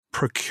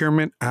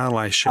procurement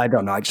allyship. I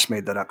don't know. I just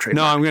made that up.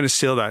 No, I'm going to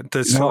steal that.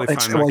 That's totally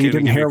fine. Well, you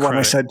didn't hear when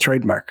I said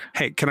trademark.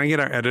 Hey, can I get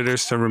our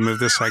editors to remove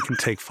this so I can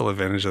take full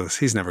advantage of this?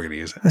 He's never going to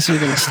use it. This is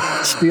going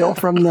to steal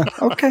from the...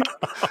 Okay.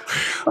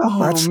 Well,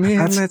 that's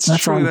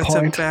true. That's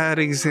a bad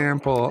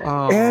example.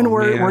 Oh, and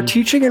we're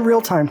teaching in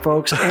real time,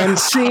 folks. And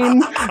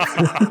scene.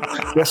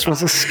 This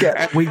was a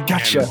sketch. We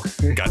got you.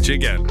 Got you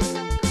again.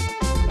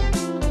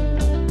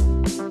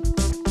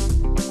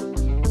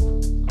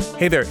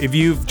 Hey there. If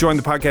you've joined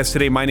the podcast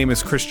today, my name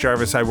is Chris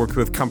Jarvis. I work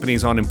with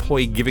companies on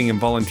employee giving and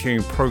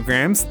volunteering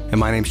programs. And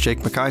my name's Jake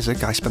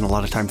McIsaac. I spend a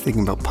lot of time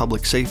thinking about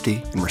public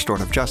safety and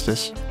restorative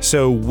justice.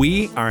 So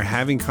we are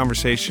having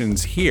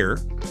conversations here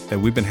that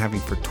we've been having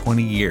for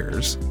 20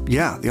 years.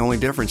 Yeah, the only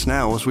difference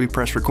now is we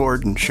press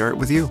record and share it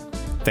with you.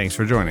 Thanks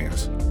for joining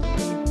us.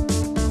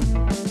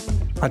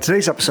 On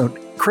today's episode,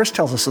 Chris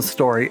tells us a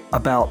story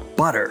about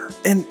butter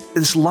and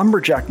this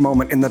lumberjack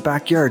moment in the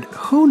backyard.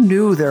 Who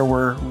knew there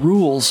were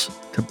rules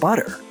to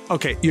butter?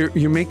 Okay,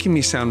 you're making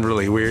me sound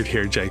really weird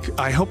here, Jake.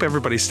 I hope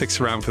everybody sticks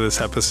around for this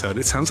episode.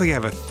 It sounds like I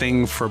have a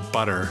thing for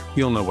butter.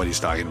 You'll know what he's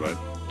talking about.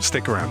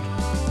 Stick around.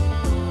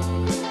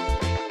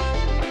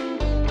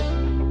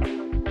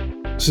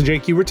 So,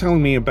 Jake, you were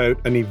telling me about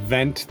an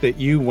event that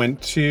you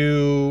went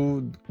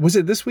to. Was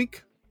it this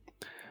week?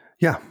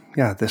 Yeah,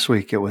 this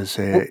week. It was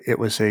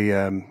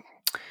a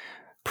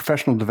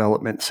professional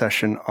development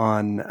session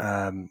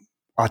on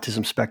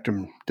autism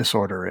spectrum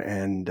disorder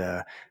and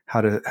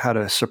how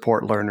to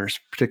support learners,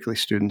 particularly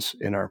students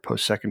in our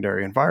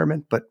post-secondary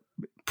environment, but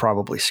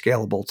probably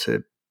scalable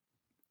to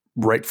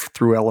right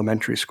through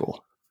elementary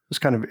school.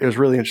 It was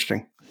really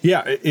interesting.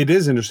 Yeah, it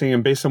is interesting.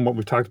 And based on what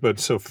we've talked about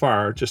so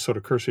far, just sort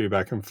of cursory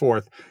back and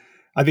forth,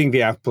 I think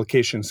the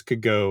applications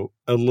could go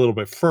a little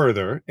bit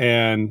further.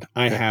 And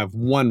I have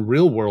one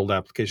real world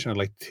application I'd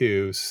like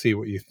to see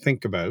what you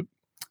think about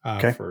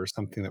for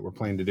something that we're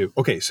planning to do.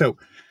 Okay, so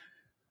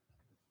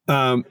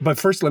but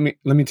first, let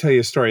me tell you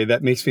a story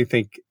that makes me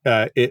think.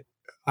 It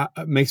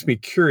makes me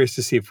curious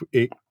to see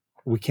if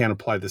we can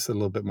apply this a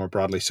little bit more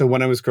broadly. So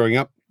when I was growing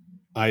up,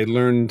 I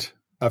learned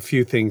a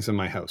few things in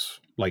my house.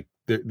 Like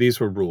these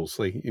were rules.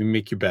 Like you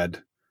make your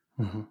bed.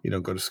 Mm-hmm. You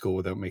don't go to school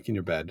without making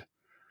your bed.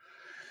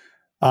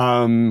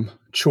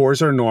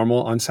 Chores are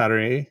normal on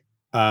Saturday.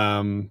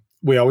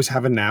 We always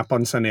have a nap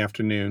on Sunday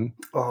afternoon.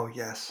 Oh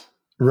yes.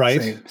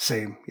 Right.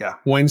 Same. Yeah.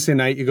 Wednesday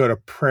night, you go to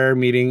prayer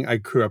meeting. I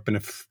grew up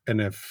in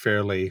a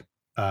fairly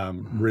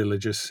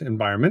religious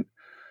environment,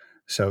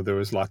 so there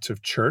was lots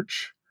of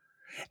church.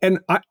 And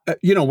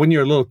when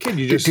you're a little kid,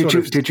 you just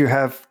did you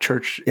have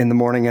church in the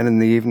morning and in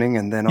the evening,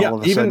 and then all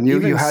of a sudden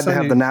you had to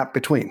have the nap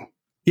between?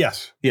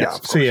 Yes. Yeah,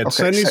 so you had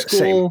Sunday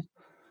school,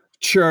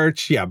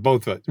 church,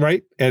 both of it,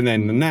 right? And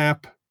then the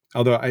nap.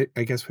 Although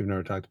I guess we've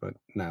never talked about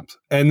naps.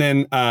 And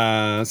then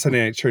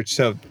Sunday night church.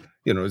 So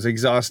it was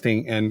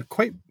exhausting and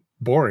quite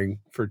boring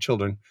for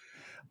children.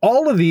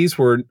 All of these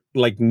were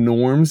like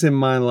norms in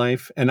my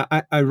life. And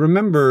I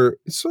remember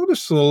sort of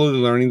slowly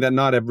learning that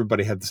not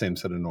everybody had the same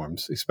set of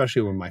norms,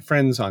 especially when my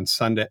friends on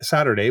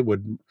Saturday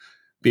would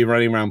be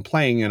running around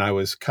playing and I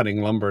was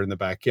cutting lumber in the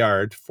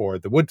backyard for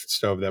the wood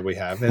stove that we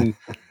have. And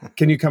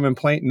can you come and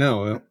play?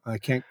 No, I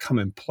can't come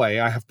and play.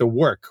 I have to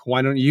work.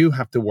 Why don't you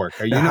have to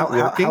work? Are you not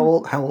working?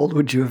 How old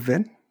would you have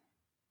been?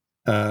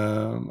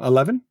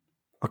 11.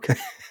 Okay.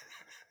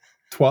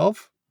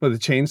 12. With a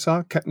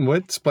chainsaw, cutting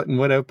wood, splitting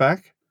wood out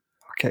back.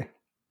 Okay.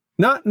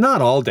 Not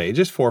all day,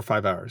 just 4 or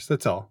 5 hours.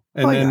 That's all.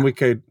 And we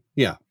could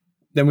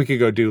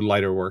go do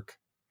lighter work.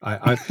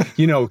 I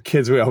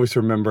kids, we always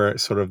remember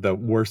sort of the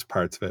worst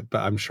parts of it,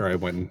 but I'm sure I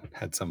went and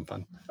had some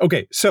fun.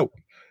 Okay. So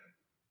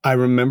I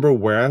remember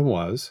where I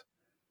was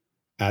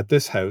at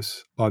this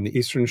house on the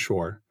Eastern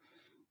Shore.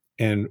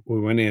 And we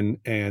went in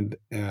and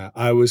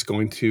I was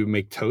going to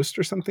make toast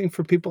or something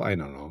for people. I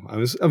don't know. I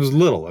was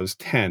little. I was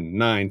 10,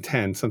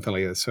 something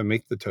like that. So I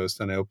make the toast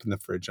and I open the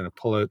fridge and I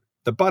pull out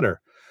the butter.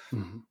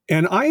 Mm-hmm.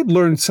 And I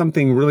learned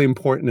something really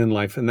important in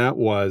life. And that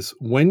was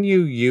when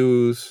you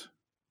use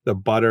the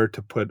butter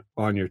to put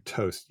on your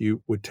toast,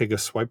 you would take a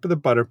swipe of the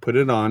butter, put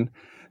it on,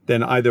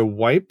 then either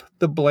wipe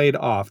the blade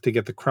off to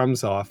get the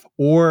crumbs off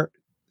or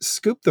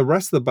scoop the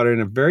rest of the butter in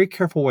a very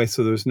careful way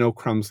so there's no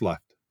crumbs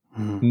left.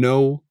 Mm-hmm.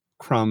 No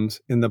crumbs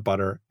in the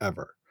butter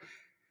ever.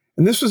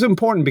 And this was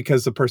important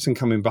because the person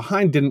coming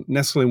behind didn't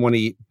necessarily want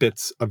to eat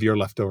bits of your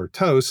leftover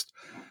toast.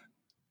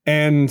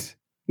 And,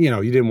 you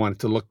didn't want it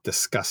to look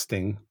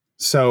disgusting.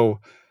 So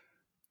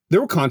there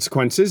were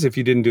consequences if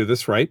you didn't do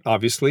this right.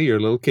 Obviously, you're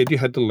a little kid, you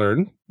had to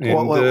learn.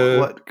 And, what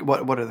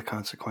are the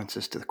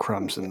consequences to the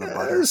crumbs in the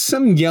butter?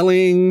 Some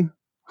yelling.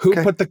 Who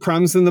put the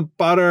crumbs in the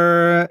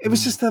butter? It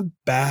was just a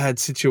bad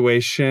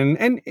situation.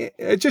 And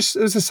it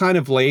was a sign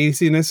of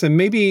laziness and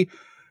maybe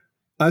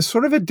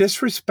sort of a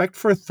disrespect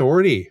for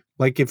authority.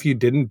 Like if you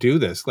didn't do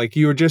this, like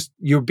you're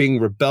being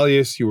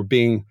rebellious, you're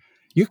kind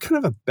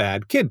of a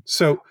bad kid.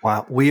 So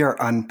wow, we are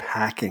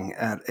unpacking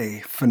at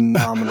a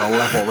phenomenal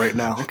level right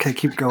now. Okay,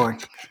 keep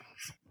going.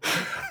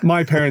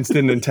 My parents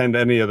didn't intend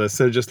any of this.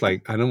 They're just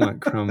like, I don't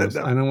want crumbs.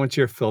 No. I don't want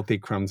your filthy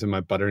crumbs in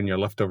my butter and your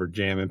leftover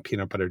jam and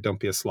peanut butter. Don't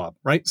be a slob,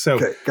 right? So,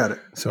 okay, got it.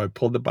 So I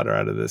pulled the butter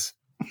out of this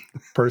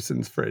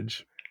person's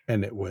fridge,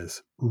 and it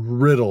was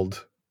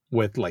riddled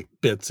with like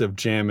bits of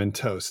jam and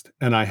toast.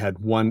 And I had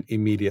one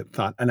immediate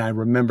thought, and I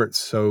remember it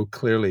so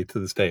clearly to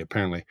this day.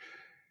 Apparently,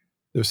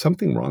 there's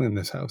something wrong in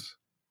this house.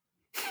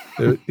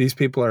 These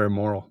people are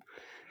immoral.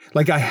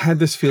 Like I had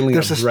this feeling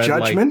There's of this dread.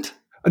 judgment?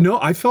 Like, no,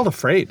 I felt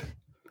afraid.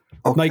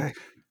 Okay. Like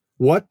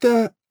what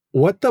the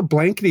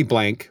blankety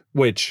blank,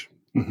 which,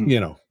 you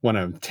know, when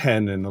I'm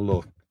 10 and a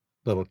little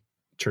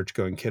church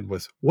going kid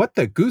was, what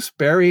the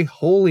gooseberry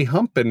holy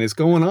humping is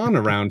going on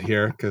around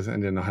here? Because I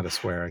didn't know how to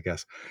swear, I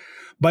guess.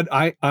 But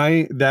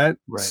that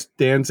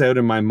stands out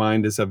in my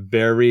mind as a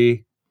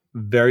very,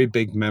 very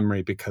big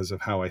memory because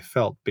of how I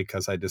felt,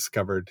 because I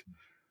discovered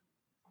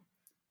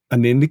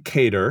an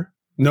indicator.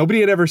 Nobody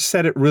had ever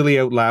said it really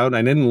out loud.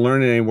 I didn't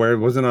learn it anywhere. It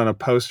wasn't on a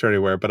poster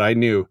anywhere, but I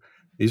knew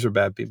these were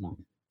bad people.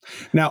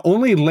 Now,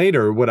 only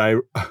later would I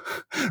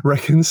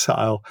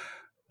reconcile,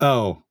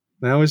 oh,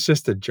 that was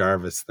just a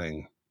Jarvis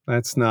thing.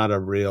 That's not a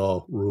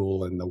real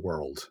rule in the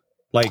world.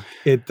 Like,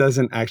 it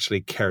doesn't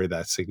actually carry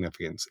that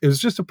significance. It was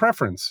just a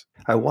preference.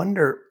 I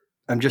wonder,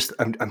 I'm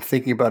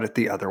thinking about it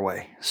the other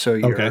way. So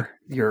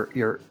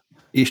your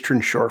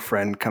Eastern Shore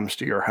friend comes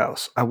to your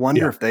house. I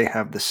wonder if they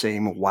have the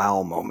same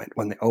wow moment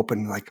when they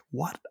open, like,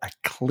 what a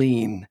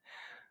clean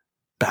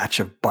batch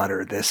of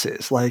butter this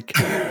is. Like,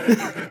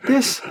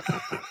 this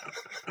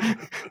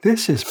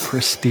is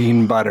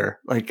pristine butter.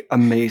 Like,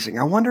 amazing.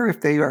 I wonder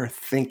if they are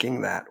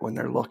thinking that when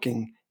they're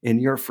looking in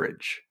your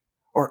fridge.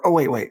 Or, oh,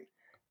 wait.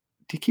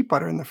 Do you keep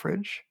butter in the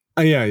fridge?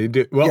 Yeah, you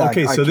do. Well,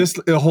 okay, so this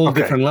is a whole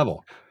different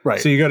level.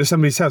 Right. So you go to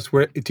somebody's house.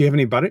 Where do you have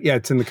any butter? Yeah,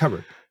 it's in the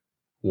cupboard.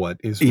 What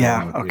is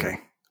wrong with okay.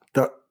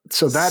 you?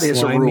 So that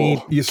is a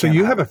rule. So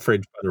you have a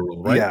fridge butter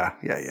rule, right?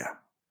 Yeah.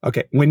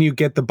 Okay, when you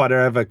get the butter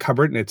out of a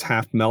cupboard and it's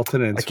half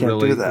melted and it's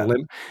really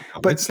limp.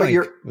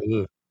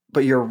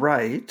 But you're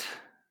right.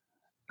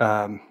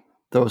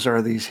 Those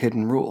are these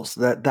hidden rules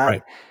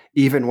that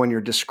even when you're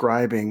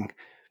describing,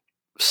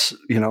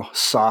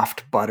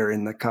 soft butter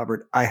in the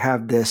cupboard, I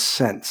have this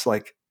sense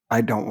like,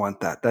 I don't want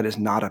that. That is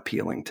not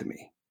appealing to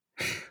me.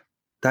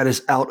 That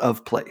is out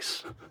of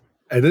place.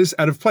 It is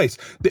out of place.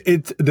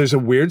 There's a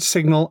weird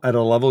signal at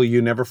a level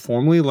you never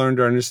formally learned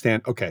or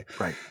understand. Okay.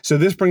 Right. So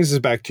this brings us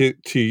back to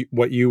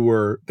what you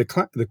were, the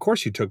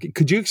course you took.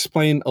 Could you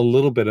explain a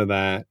little bit of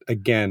that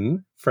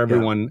again for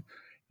everyone?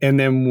 Yeah. And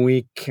then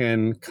we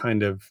can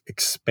kind of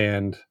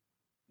expand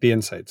the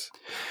insights.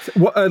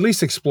 Well, at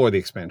least explore the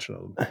expansion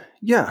of them.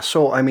 Yeah.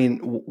 So, I mean,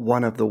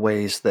 one of the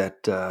ways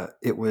that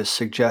it was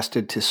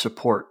suggested to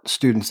support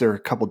students, there are a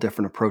couple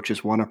different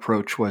approaches. One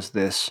approach was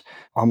this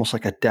almost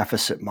like a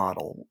deficit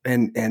model.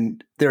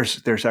 And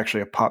there's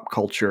actually a pop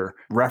culture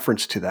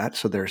reference to that.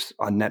 So there's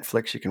on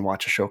Netflix, you can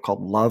watch a show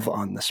called Love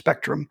on the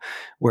Spectrum,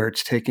 where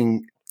it's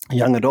taking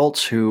young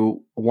adults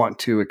who want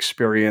to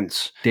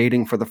experience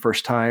dating for the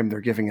first time. They're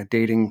giving a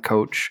dating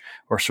coach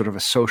or sort of a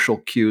social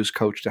cues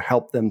coach to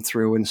help them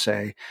through and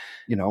say,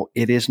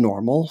 it is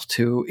normal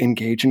to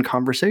engage in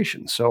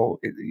conversation. So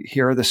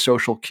here are the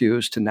social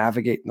cues to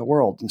navigate in the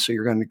world. And so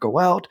you're going to go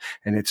out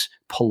and it's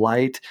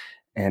polite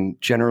and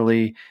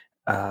generally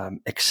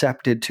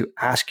accepted to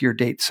ask your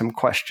date some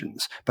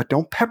questions, but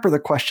don't pepper the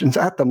questions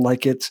at them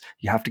like you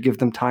have to give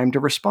them time to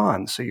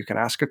respond. So you can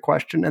ask a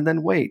question and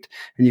then wait,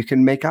 and you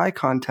can make eye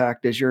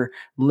contact as you're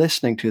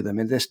listening to them.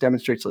 And this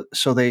demonstrates,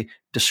 so they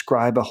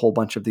describe a whole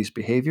bunch of these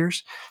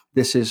behaviors.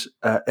 This is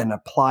an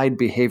applied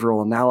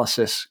behavioral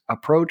analysis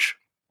approach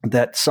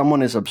that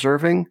someone is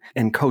observing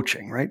and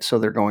coaching, right? So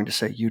they're going to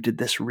say, you did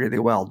this really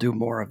well, do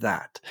more of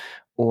that.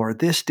 Or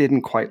this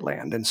didn't quite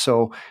land. And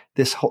so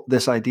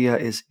this idea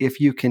is, if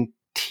you can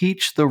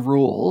teach the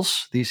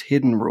rules, these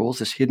hidden rules,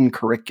 this hidden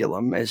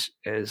curriculum, as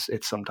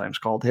it's sometimes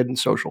called, hidden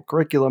social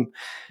curriculum,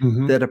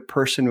 that a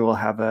person will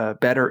have a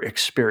better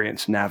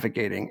experience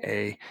navigating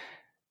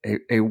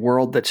a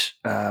world that's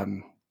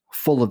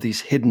full of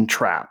these hidden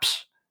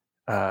traps,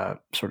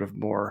 sort of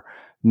more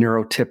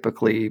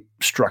neurotypically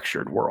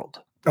structured world.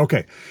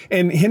 Okay.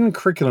 And hidden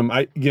curriculum,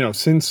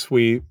 since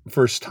we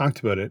first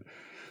talked about it,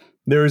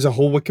 there is a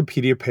whole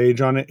Wikipedia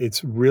page on it.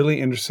 It's really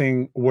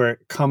interesting where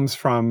it comes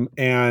from,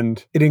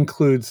 and it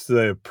includes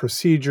the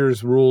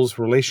procedures, rules,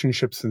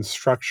 relationships, and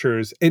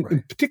structures, and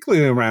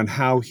particularly around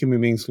how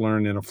human beings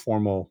learn in a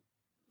formal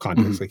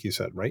context, like you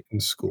said, right, in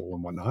school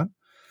and whatnot.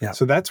 Yeah.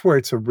 So that's where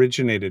it's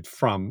originated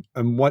from.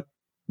 And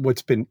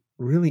what's been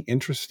really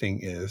interesting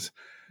is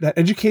that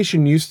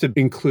education used to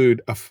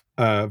include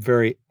a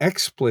very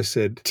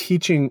explicit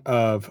teaching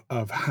of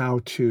how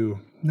to,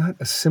 not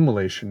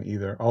assimilation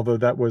either, although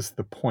that was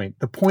the point.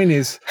 The point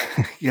is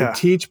to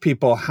teach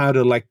people how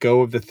to let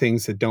go of the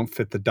things that don't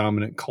fit the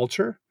dominant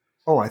culture.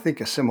 Oh, I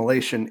think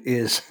assimilation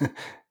is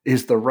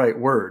is the right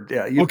word.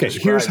 Yeah. Okay,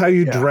 here's how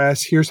you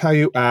dress, here's how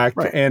you act.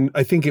 Right. And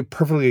I think it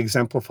perfectly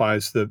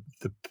exemplifies the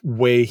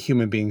way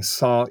human beings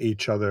saw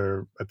each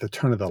other at the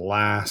turn of the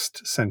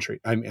last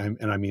century. I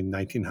mean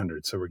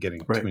 1900. So we're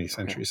getting too many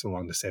centuries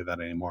along to say that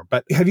anymore.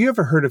 But have you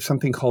ever heard of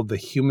something called the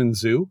human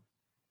zoo?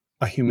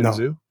 A human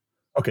zoo?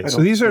 Okay,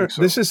 so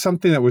this is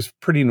something that was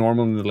pretty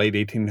normal in the late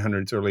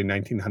 1800s, early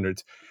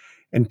 1900s.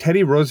 And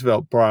Teddy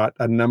Roosevelt brought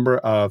a number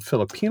of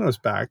Filipinos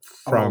back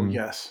from. Oh,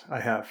 yes, I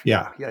have.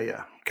 Yeah.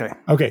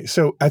 Okay.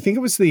 So I think it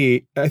was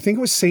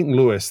St.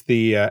 Louis,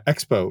 the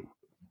expo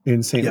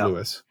in St.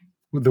 Louis,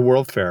 the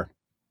World Fair.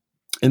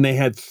 And they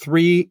had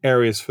 3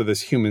 areas for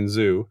this human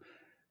zoo.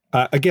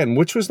 Again,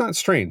 which was not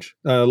strange.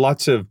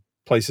 Lots of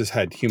places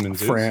had human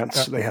zoos.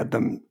 France, they had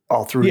them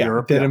all through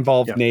Europe. That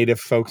involved native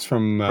folks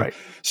from.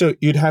 So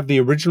you'd have the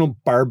original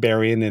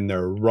barbarian in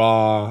their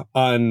raw,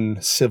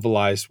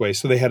 uncivilized way.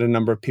 So they had a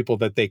number of people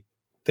that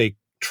they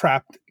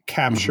trapped,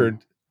 captured,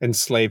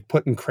 enslaved,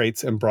 put in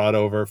crates, and brought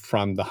over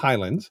from the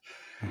highlands.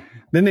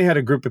 Then they had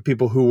a group of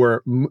people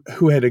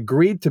who had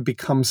agreed to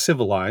become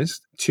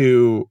civilized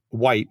to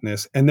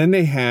whiteness, and then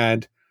they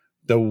had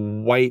the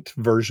white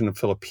version of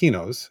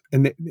Filipinos,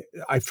 and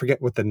I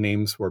forget what the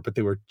names were, but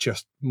they were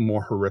just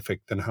more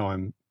horrific than how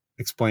I'm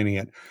explaining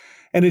it.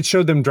 And it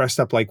showed them dressed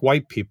up like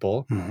white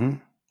people,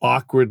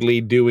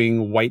 awkwardly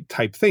doing white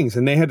type things,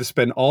 and they had to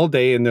spend all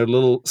day in their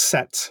little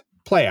sets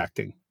play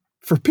acting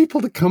for people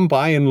to come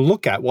by and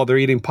look at while they're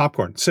eating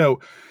popcorn. So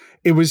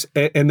it was,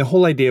 and the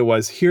whole idea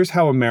was, here's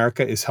how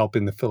America is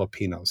helping the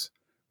Filipinos.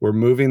 We're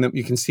moving them.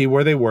 You can see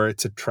where they were.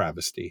 It's a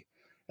travesty.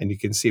 And you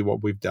can see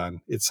what we've done.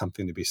 It's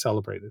something to be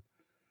celebrated.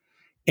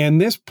 And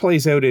this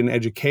plays out in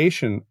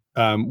education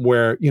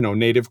where,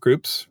 native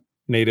groups,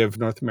 native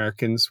North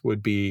Americans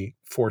would be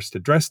forced to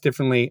dress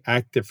differently,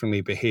 act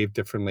differently, behave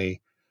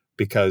differently,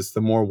 because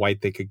the more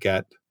white they could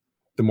get,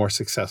 the more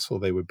successful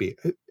they would be.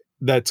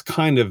 That's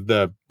kind of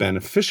the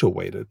beneficial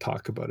way to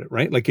talk about it,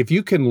 right? Like if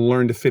you can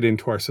learn to fit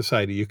into our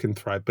society, you can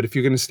thrive. But if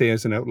you're going to stay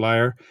as an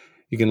outlier,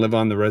 you can live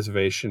on the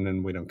reservation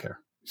and we don't care.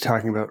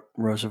 Talking about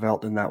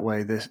Roosevelt in that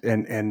way, this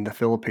and the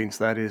Philippines,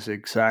 that is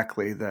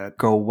exactly that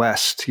go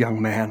west, young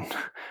man,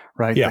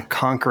 right? Yeah. The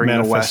conquering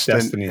manifest the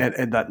West destiny.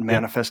 And that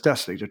manifest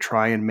destiny to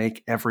try and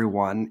make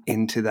everyone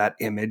into that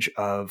image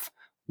of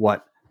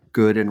what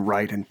good and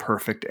right and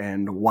perfect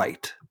and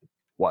white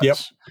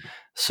was.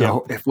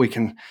 So if we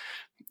can,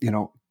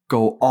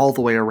 go all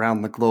the way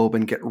around the globe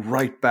and get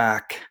right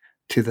back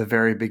to the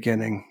very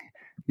beginning,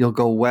 you'll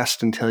go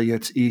west until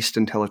it's east,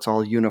 until it's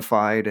all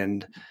unified.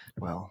 And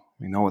well,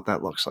 we know what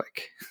that looks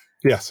like.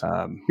 Yes.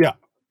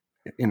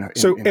 In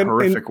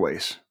horrific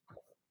ways.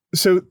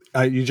 So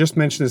you just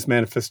mentioned this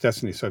manifest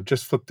destiny. So I've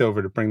just flipped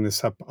over to bring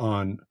this up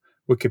on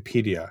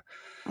Wikipedia.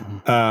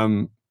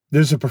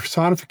 There's a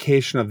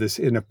personification of this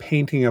in a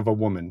painting of a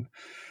woman.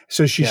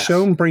 So she's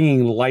shown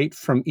bringing light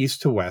from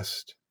east to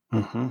west,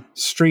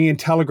 stringing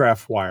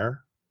telegraph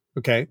wire.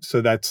 Okay,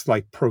 so that's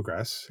like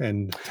progress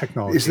and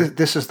technology.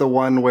 This is the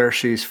one where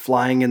she's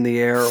flying in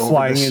the air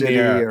over the city?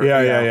 I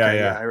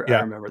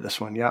remember this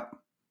one,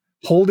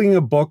 Holding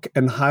a book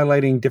and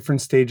highlighting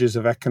different stages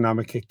of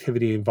economic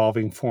activity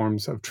involving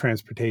forms of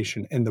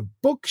transportation. And the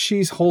book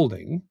she's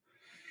holding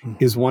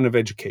is one of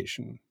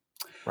education.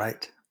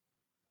 Right.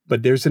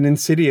 But there's an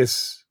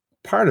insidious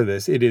part of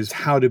this. It is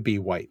how to be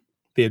white,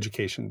 the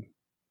education,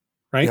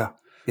 right?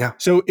 Yeah.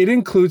 So it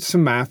includes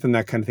some math and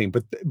that kind of thing.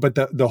 But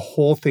the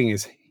whole thing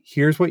is,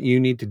 here's what you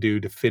need to do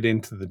to fit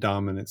into the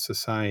dominant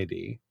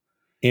society.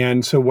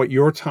 And so what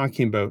you're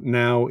talking about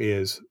now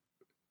is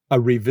a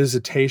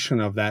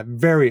revisitation of that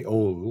very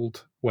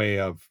old way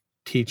of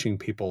teaching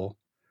people,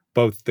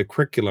 both the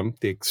curriculum,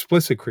 the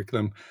explicit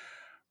curriculum,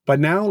 but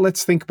now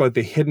let's think about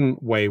the hidden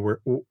way where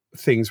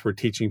things we're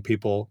teaching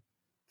people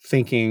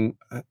thinking.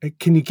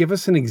 Can you give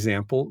us an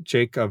example,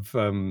 Jake, of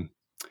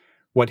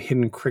what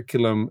hidden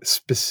curriculum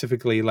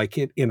specifically, like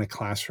it in a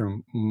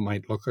classroom,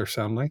 might look or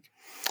sound like?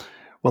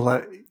 Well,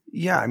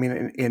 I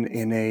mean,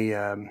 in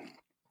a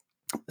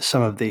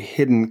some of the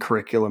hidden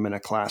curriculum in a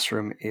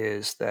classroom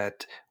is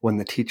that when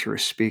the teacher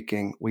is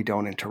speaking, we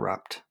don't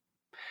interrupt.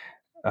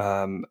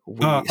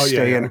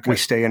 We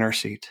stay in our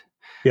seat.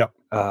 Yeah.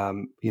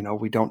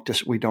 We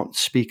don't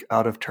speak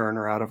out of turn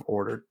or out of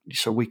order.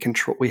 So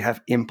we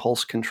have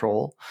impulse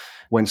control.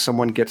 When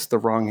someone gets the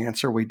wrong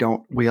answer, we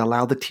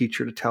allow the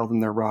teacher to tell them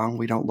they're wrong.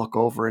 We don't look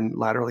over and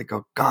laterally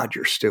go, God,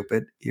 you're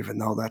stupid, even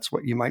though that's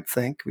what you might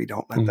think. We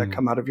don't let that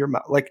come out of your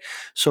mouth.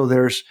 So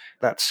there's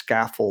that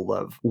scaffold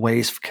of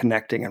ways of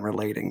connecting and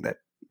relating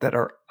that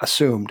are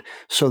assumed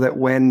so that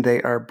when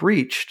they are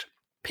breached,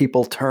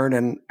 people turn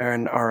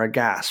and are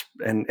aghast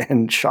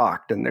and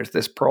shocked. And there's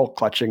this pearl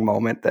clutching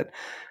moment that,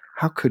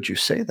 how could you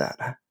say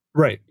that?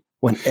 Right.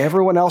 When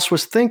everyone else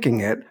was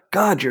thinking it,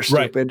 God, you're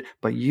stupid,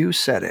 but you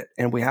said it.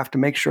 And we have to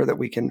make sure that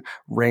we can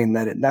rein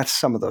that in. That's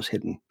some of those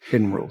hidden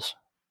rules.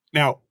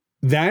 Now,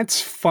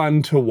 that's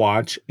fun to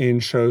watch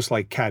in shows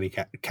like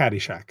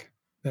Caddyshack.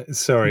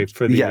 Sorry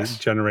for the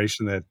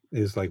generation that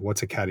is like,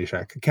 what's a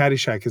Caddyshack?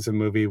 Caddyshack is a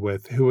movie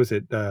with, who was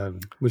it?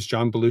 Was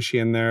John Belushi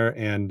in there?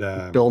 And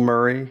Bill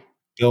Murray.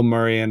 Bill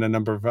Murray and a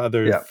number of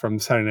others Yeah. from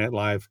Saturday Night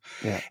Live.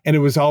 Yeah. And it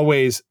was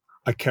always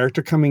a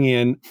character coming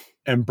in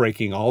and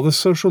breaking all the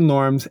social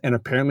norms and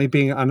apparently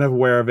being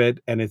unaware of it.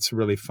 And it's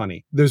really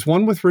funny. There's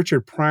one with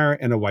Richard Pryor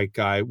and a white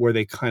guy where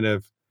they kind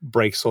of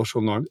break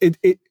social norms.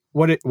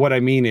 What I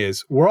mean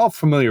is we're all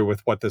familiar with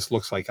what this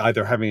looks like,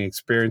 either having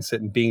experienced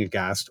it and being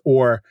aghast,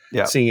 or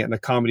seeing it in a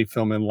comedy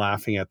film and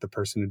laughing at the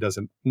person who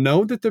doesn't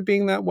know that they're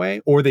being that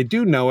way, or they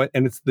do know it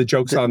and it's the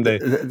jokes on the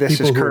this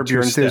is Curb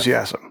Your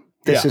Enthusiasm.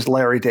 This is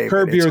Larry David.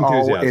 Curb Your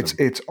Enthusiasm.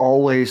 It's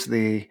always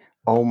the,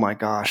 oh my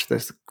gosh,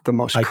 this the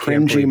most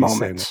cringy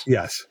moments.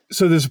 Yes.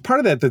 So there's a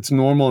part of that that's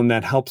normal and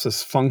that helps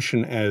us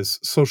function as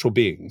social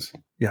beings.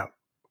 Yeah.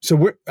 So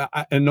we're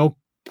at no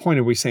point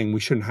are we saying we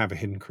shouldn't have a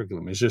hidden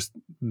curriculum. It's just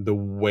the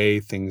way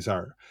things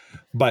are.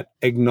 But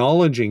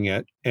acknowledging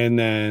it and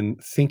then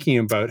thinking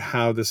about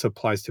how this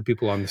applies to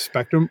people on the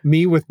spectrum.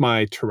 Me with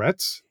my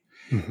Tourette's,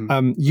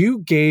 you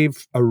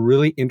gave a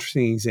really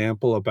interesting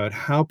example about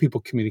how people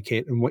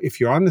communicate. And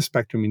if you're on the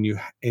spectrum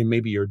and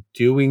maybe you're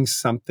doing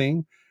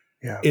something,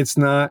 it's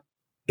not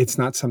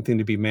something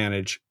to be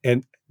managed.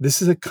 And this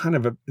is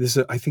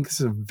I think this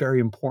is a very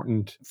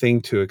important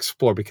thing to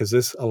explore, because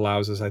this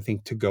allows us, I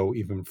think, to go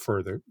even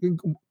further.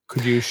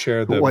 Could you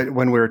share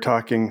when we were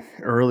talking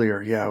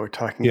earlier? Yeah, we're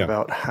talking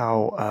about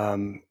how,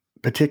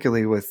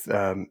 particularly with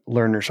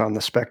learners on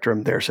the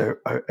spectrum, there's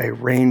a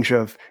range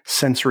of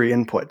sensory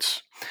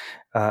inputs.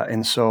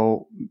 And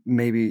so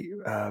maybe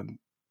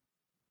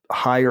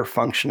higher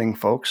functioning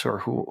folks, or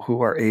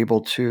who are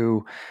able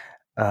to,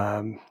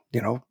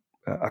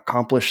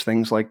 accomplish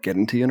things like get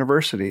into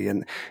university.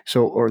 And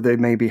so, or they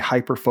may be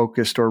hyper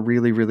focused or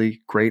really,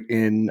 really great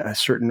in a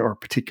certain or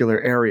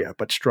particular area,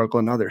 but struggle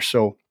in others.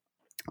 So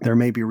there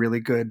may be really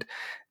good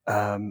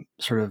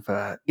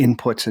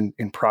inputs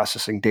in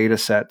processing data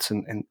sets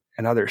and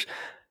others.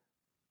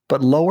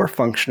 But lower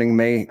functioning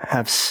may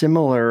have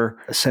similar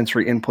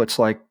sensory inputs,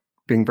 like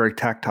being very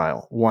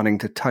tactile, wanting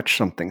to touch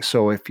something.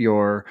 So if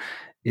your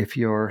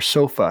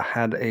sofa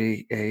had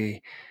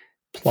a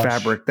plush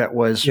fabric that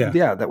was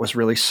that was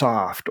really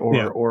soft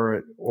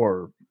or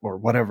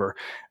whatever,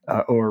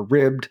 or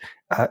ribbed,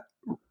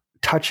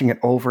 touching it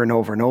over and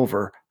over and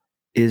over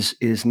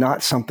is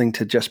not something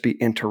to just be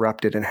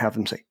interrupted and have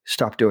them say,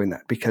 stop doing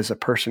that, because a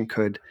person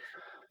could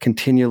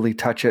continually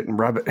touch it and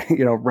rub it,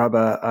 rub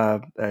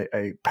a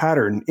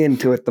pattern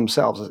into it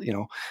themselves,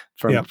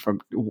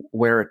 from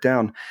wear it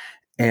down.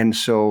 And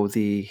so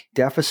the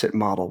deficit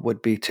model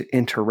would be to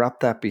interrupt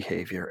that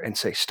behavior and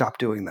say, stop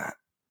doing that.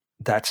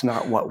 That's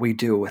not what we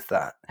do with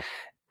that.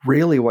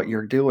 Really what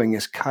you're doing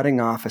is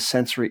cutting off a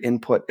sensory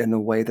input in the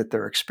way that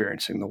they're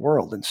experiencing the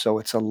world. And so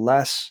it's a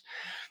less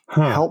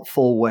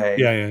helpful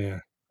way.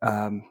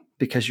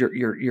 Because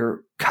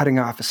you're cutting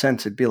off a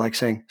sense. It'd be like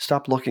saying,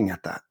 stop looking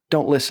at that.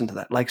 Don't listen to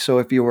that. Like, so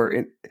if you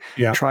were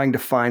trying to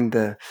find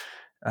the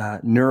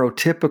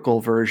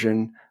neurotypical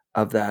version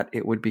of that,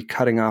 it would be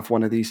cutting off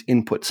one of these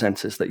input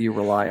senses that you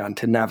rely on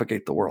to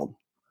navigate the world.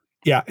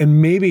 Yeah.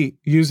 And maybe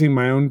using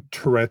my own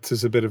Tourette's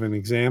as a bit of an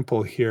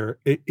example here,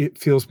 it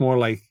feels more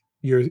like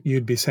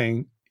you'd be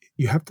saying,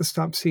 you have to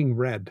stop seeing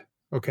red.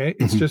 Okay.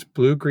 It's just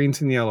blue,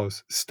 greens, and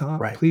yellows. Stop.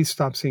 Right. Please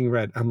stop seeing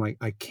red. I'm like,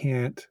 I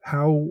can't.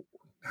 How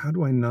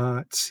do I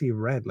not see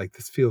red? Like,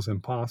 this feels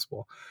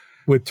impossible.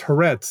 With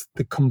Tourette's,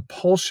 the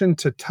compulsion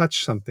to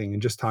touch something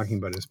and just talking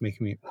about it is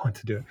making me want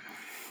to do it.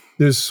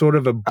 There's sort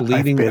of a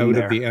bleeding out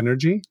of the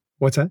energy.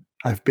 What's that?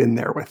 I've been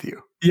there with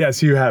you.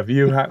 Yes, you have.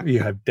 You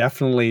have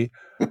definitely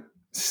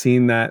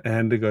seen that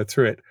and to go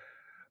through it.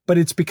 But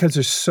it's because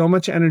there's so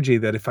much energy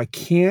that if I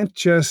can't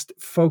just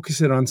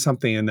focus it on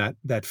something, and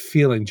that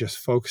feeling, just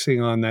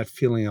focusing on that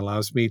feeling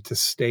allows me to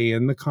stay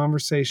in the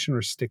conversation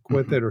or stick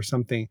with it or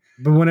something.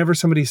 But whenever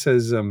somebody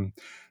says,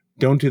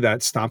 don't do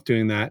that, stop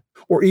doing that,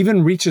 or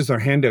even reaches their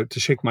hand out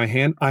to shake my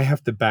hand, I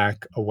have to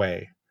back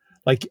away.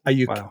 Like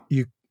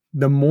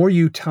the more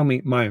you tell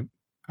me,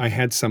 I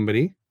had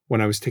somebody when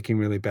I was taking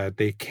really bad,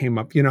 they came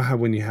up, you know how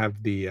when you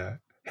have the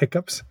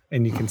hiccups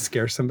and you can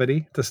scare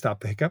somebody to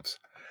stop the hiccups?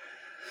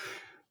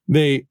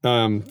 They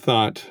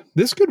thought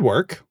this could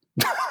work.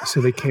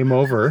 So they came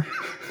over.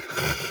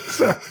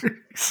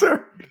 Sorry.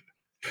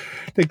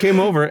 They came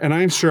over, and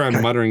I'm sure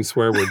I'm muttering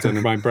swear words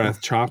under my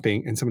breath,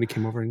 chopping, and somebody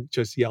came over and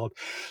just yelled,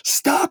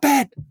 "Stop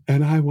it!"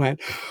 And I went,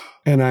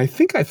 and I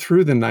think I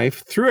threw the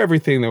knife, threw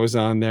everything that was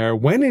on there,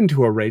 went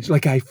into a rage.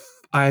 Like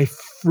I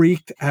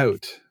freaked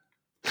out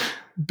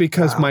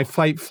because my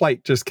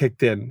flight just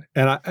kicked in.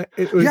 And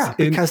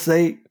because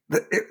they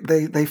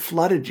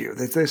flooded you.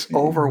 There's this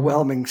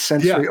overwhelming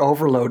sensory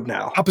overload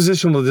now.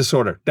 Oppositional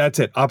disorder. That's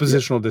it.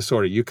 Oppositional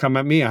disorder. You come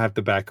at me, I have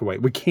to back away.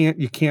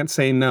 You can't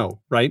say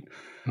no, right?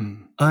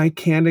 I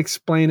can't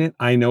explain it.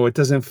 I know it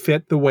doesn't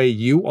fit the way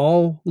you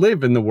all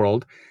live in the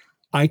world.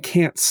 I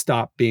can't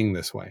stop being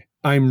this way.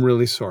 I'm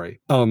really sorry.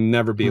 I'll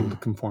never be able to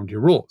conform to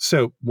your rule.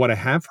 So what I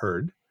have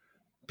heard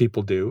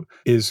people do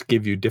is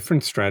give you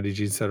different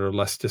strategies that are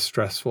less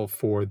distressful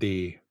for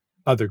the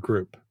other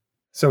group.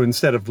 So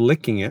instead of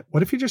licking it,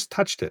 what if you just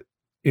touched it?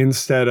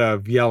 Instead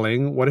of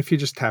yelling, what if you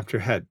just tapped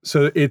your head?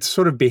 So it's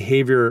sort of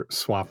behavior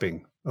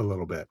swapping a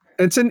little bit.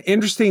 It's an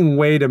interesting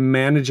way to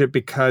manage it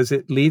because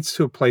it leads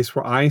to a place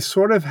where I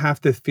sort of have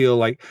to feel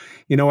like,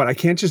 you know what, I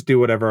can't just do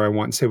whatever I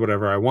want and say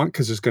whatever I want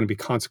because there's going to be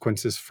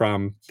consequences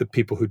from the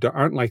people who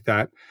aren't like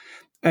that.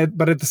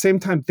 But at the same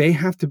time, they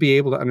have to be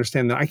able to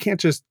understand that I can't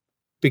just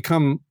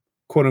become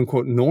quote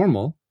unquote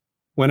normal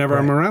whenever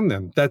I'm around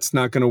them. That's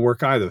not going to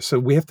work either. So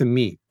we have to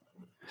meet.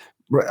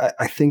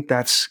 I think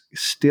that's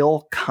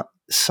still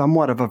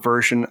somewhat of a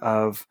version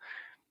of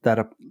that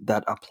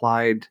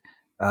applied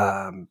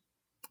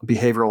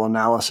behavioral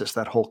analysis,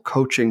 that whole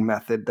coaching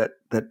method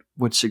that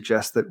would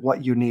suggest that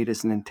what you need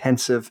is an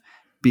intensive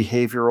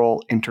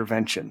behavioral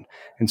intervention.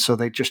 And so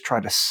they just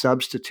try to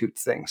substitute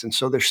things. And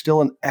so there's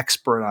still an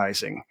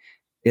expertizing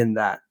in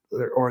that.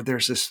 Or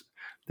there's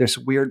this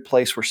weird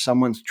place where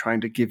someone's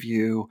trying to give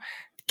you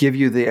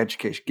the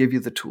education, give you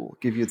the tool,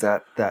 give you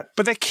that.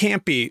 But that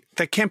can't be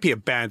a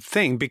bad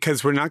thing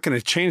because we're not going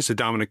to change the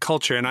dominant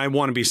culture. And I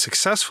want to be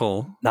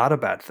successful. Not a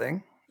bad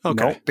thing.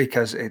 Okay. No,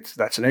 because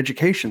that's an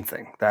education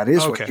thing. That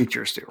is what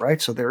teachers do,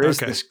 right? So there is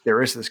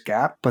this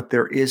gap, but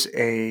there is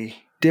a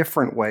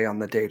different way on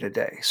the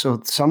day-to-day.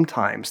 So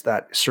sometimes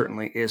that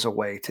certainly is a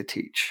way to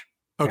teach.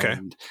 Okay.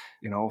 And,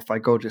 if I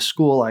go to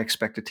school, I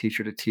expect a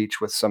teacher to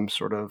teach with some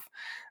sort of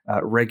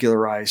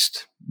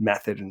regularized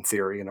method and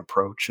theory and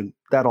approach. And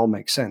that all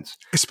makes sense.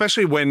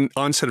 Especially when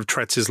onset of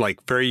Tourette's is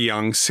like very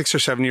young, 6 or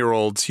 7 year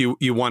olds,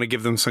 you want to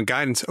give them some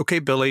guidance. Okay,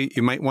 Billy,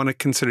 you might want to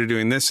consider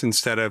doing this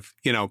instead of,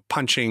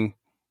 punching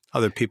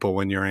other people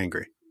when you're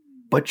angry.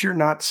 But you're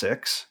not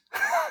 6.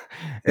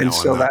 And no,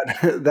 so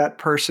that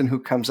person who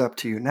comes up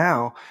to you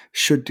now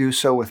should do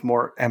so with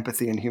more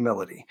empathy and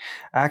humility.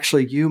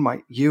 Actually,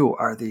 you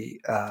are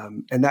the,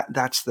 and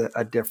that's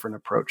a different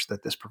approach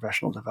that this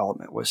professional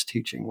development was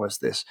teaching was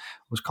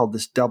called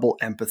this double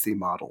empathy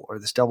model or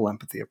this double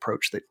empathy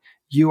approach that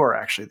you are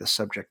actually the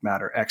subject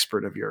matter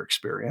expert of your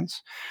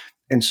experience.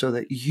 And so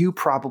that you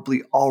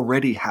probably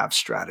already have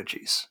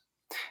strategies.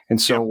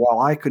 And so while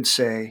I could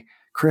say,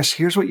 Chris,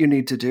 here's what you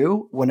need to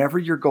do whenever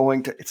you're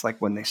going to, it's like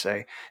when they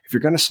say, if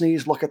you're going to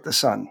sneeze, look at the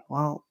sun.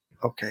 Well,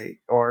 okay.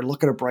 Or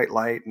look at a bright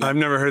light. I've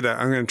never heard that.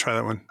 I'm going to try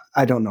that one.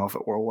 I don't know if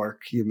it will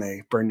work. You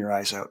may burn your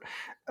eyes out.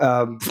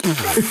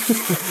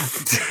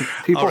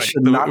 People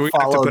should not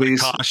follow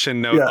these. A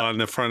caution note on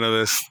the front of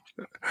this.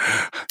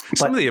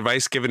 Some of the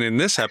advice given in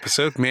this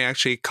episode may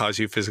actually cause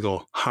you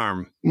physical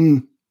harm.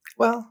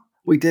 Well,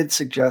 we did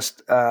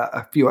suggest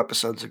a few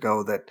episodes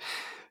ago that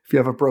if you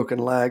have a broken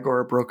leg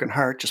or a broken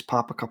heart, just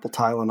pop a couple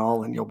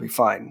Tylenol and you'll be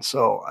fine.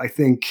 So I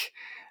think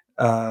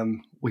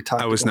we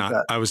talked about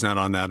that. I was not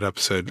on that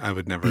episode. I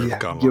would never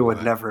have gone along You would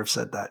with never have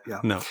said that. Yeah.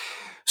 No.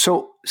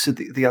 So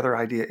the other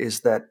idea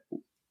is that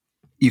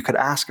you could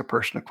ask a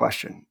person a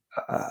question.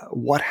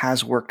 What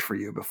has worked for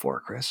you before,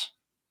 Chris?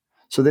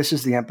 So this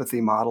is the empathy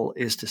model,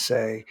 is to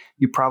say,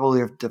 you probably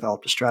have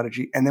developed a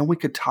strategy, and then we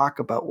could talk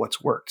about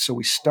what's worked. So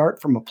we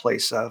start from a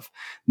place of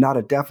not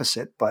a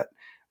deficit, but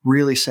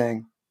really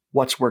saying,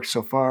 what's worked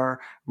so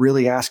far,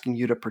 really asking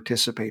you to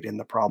participate in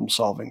the problem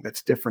solving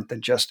that's different than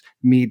just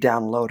me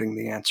downloading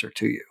the answer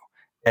to you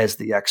as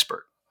the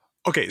expert.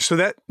 Okay, so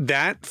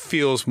that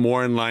feels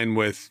more in line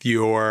with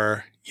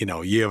your,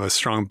 you have a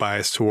strong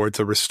bias towards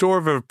a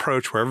restorative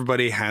approach where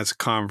everybody has a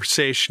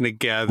conversation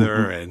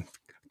together and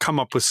come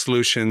up with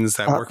solutions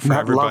that work for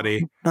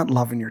everybody. Not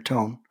loving your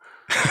tone.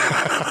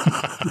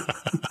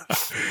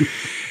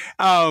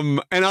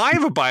 And I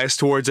have a bias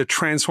towards a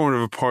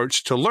transformative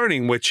approach to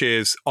learning, which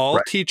is all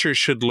teachers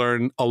should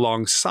learn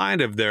alongside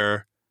of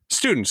their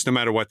students, no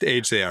matter what the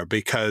age they are,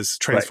 because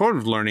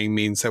transformative learning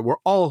means that we're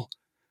all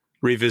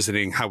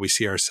revisiting how we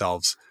see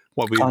ourselves,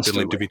 what we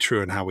believe to be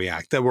true and how we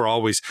act. That we're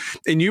always,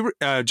 and you,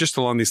 just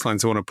along these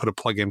lines, I want to put a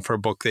plug in for a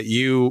book that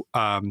you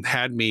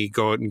had me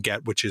go out and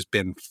get, which has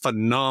been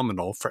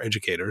phenomenal for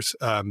educators,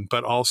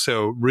 but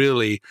also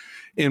really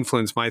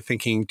influenced my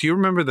thinking. Do you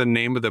remember the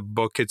name of the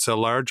book? It's a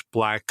large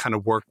black kind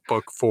of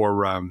workbook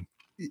for...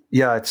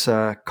 it's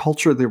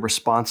Culture of the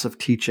Responsive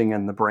Teaching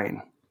and the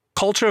Brain.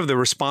 Culture of the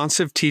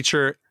Responsive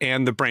Teacher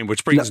and the Brain,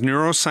 which brings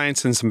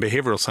neuroscience and some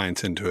behavioral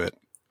science into it.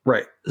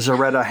 Right.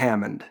 Zaretta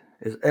Hammond.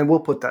 And we'll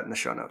put that in the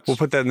show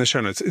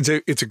notes.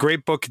 It's a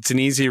great book. It's an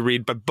easy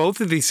read, but both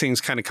of these things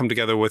kind of come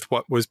together with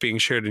what was being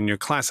shared in your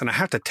class. And I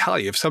have to tell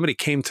you, if somebody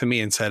came to me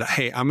and said,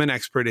 hey, I'm an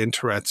expert in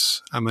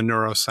Tourette's, I'm a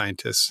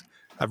neuroscientist,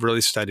 I've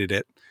really studied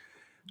it.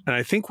 And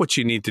I think what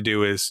you need to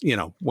do is,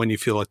 when you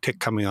feel a tick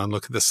coming on,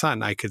 look at the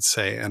sun, I could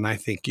say, and I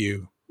think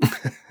you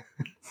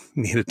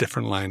need a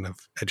different line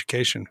of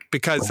education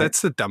because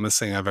that's the dumbest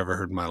thing I've ever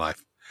heard in my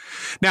life.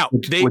 Now,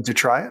 would you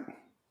try it?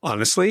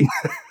 Honestly,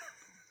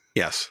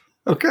 yes.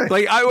 Okay.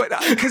 Like I would,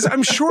 because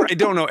I'm sure I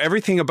don't know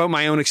everything about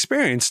my own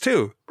experience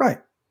too. Right.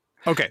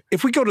 Okay.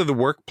 If we go to the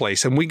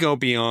workplace and we go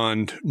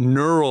beyond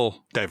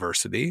neural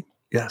diversity,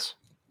 yes,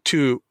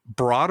 to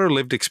broader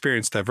lived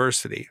experience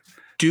diversity,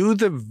 do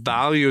the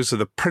values or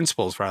the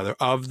principles rather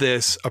of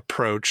this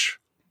approach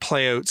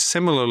play out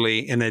similarly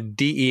in a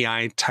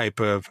DEI type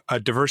of a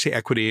diversity,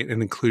 equity,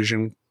 and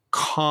inclusion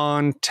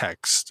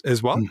context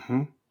as well?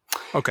 Mm-hmm.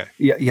 Okay.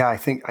 Yeah. I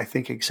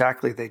think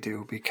exactly they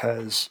do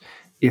because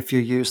If you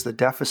use the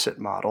deficit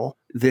model,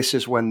 this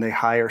is when they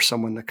hire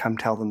someone to come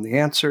tell them the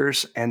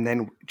answers, and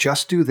then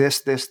just do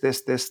this,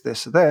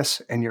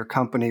 and your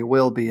company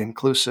will be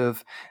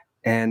inclusive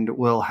and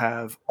will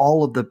have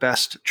all of the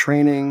best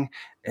training.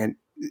 And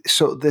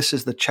so this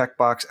is the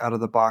checkbox out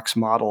of the box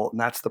model. And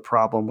that's the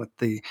problem with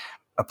the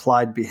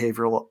applied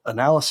behavioral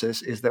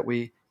analysis, is that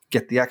we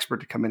get the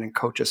expert to come in and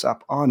coach us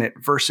up on it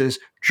versus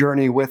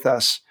journey with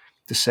us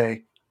to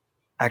say,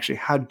 actually,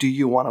 how do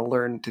you want to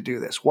learn to do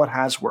this? What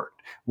has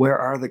worked? Where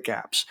are the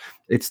gaps?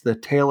 It's the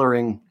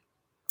tailoring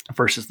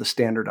versus the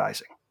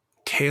standardizing.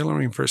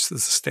 Tailoring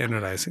versus the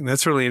standardizing.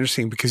 That's really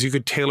interesting because you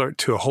could tailor it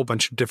to a whole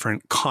bunch of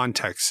different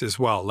contexts as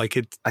well.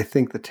 I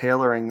think the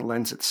tailoring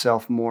lends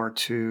itself more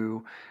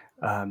to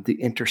the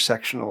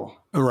intersectional.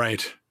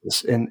 Right.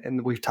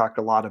 And we've talked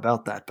a lot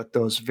about that, but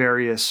those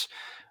various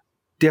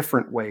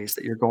different ways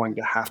that you're going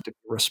to have to be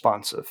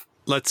responsive.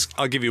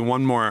 I'll give you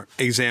one more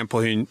example,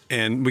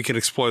 and we can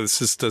explore this.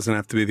 This doesn't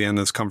have to be the end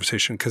of this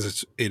conversation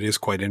because it is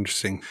quite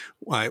interesting.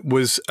 I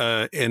was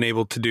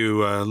enabled to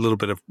do a little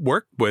bit of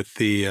work with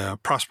the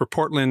Prosper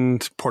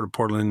Portland, Port of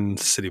Portland,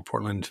 City of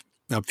Portland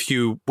a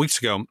few weeks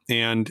ago.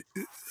 And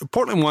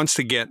Portland wants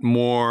to get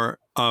more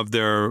of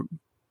their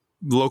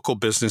local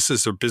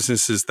businesses or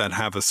businesses that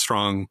have a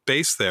strong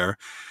base there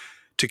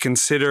to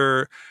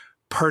consider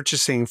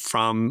purchasing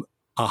from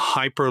a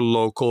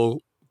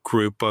hyper-local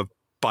group of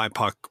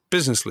BIPOC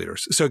business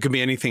leaders. So it could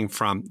be anything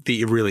from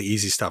the really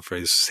easy stuff,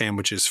 is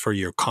sandwiches for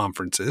your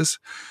conferences,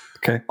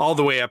 all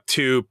the way up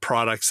to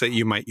products that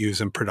you might use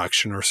in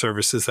production or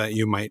services that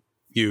you might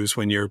use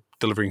when you're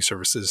delivering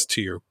services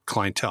to your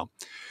clientele.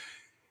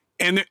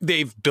 And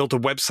they've built a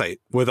website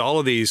with all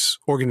of these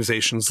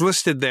organizations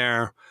listed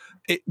there.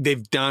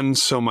 They've done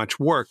so much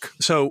work.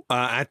 So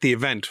at the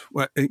event,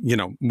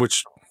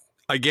 which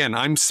again,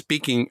 I'm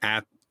speaking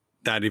at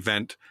that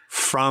event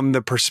from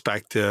the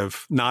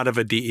perspective, not of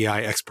a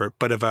DEI expert,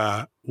 but of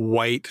a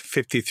white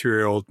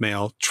 53-year-old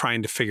male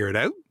trying to figure it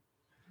out,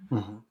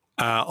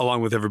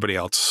 along with everybody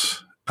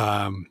else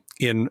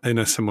in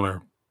a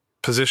similar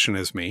position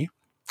as me,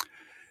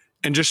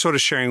 and just sort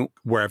of sharing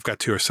where I've got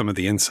to or some of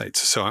the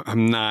insights. So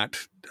I'm not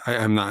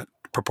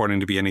purporting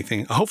to be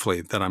anything,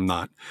 hopefully, that I'm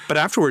not. But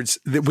afterwards,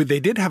 they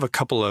did have a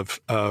couple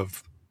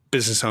of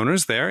business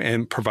owners there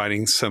and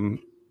providing some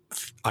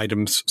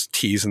items,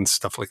 teas and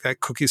stuff like that,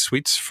 cookies,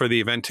 sweets for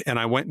the event. And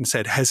I went and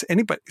said,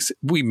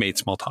 we made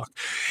small talk.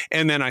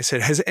 And then I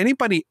said, has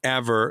anybody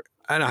ever,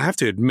 and I have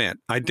to admit,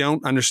 I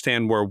don't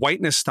understand where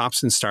whiteness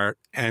stops and starts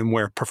and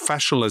where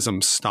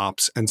professionalism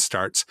stops and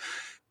starts.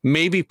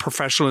 Maybe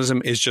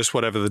professionalism is just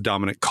whatever the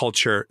dominant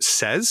culture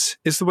says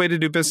is the way to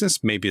do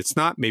business. Maybe it's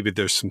not. Maybe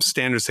there's some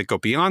standards that go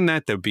beyond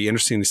that would be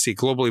interesting to see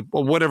globally.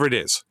 Well, whatever it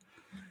is.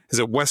 Is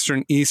it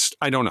Western, East?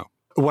 I don't know.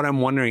 What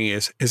I'm wondering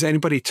is, has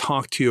anybody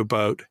talked to you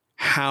about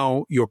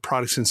how your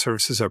products and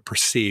services are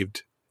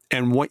perceived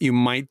and what you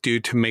might do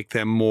to make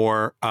them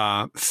more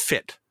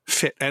fit?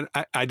 And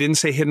I didn't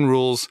say hidden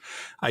rules.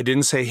 I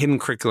didn't say hidden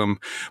curriculum,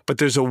 but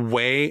there's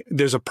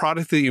a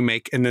product that you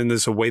make, and then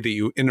there's a way that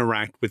you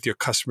interact with your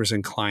customers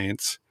and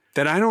clients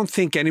that I don't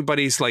think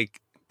anybody's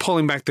like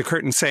pulling back the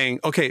curtain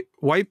saying, okay,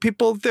 white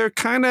people, they're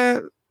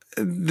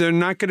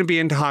not going to be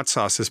into hot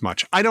sauce as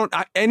much.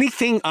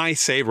 Anything I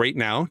say right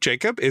now,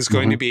 Jacob, is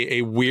going to be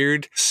a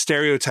weird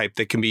stereotype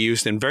that can be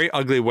used in very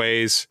ugly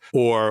ways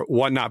or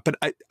whatnot. But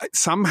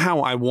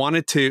somehow I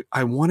wanted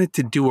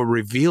to do a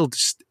reveal,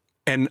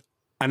 and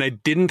I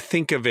didn't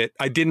think of it.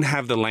 I didn't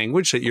have the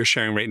language that you're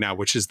sharing right now,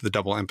 which is the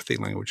double empathy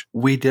language.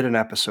 We did an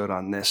episode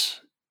on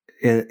this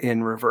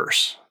in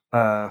reverse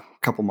a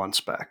couple months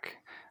back,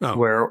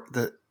 where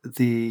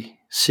the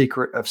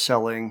secret of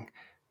selling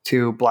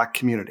to Black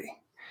community.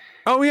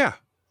 Oh, yeah.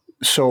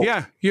 So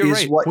yeah, you're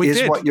right.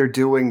 What you're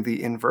doing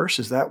the inverse?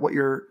 Is that what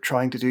you're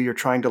trying to do? You're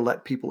trying to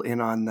let people in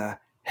on the,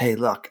 hey,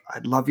 look,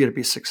 I'd love you to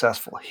be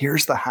successful.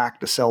 Here's the hack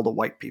to sell to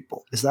white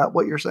people. Is that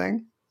what you're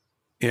saying?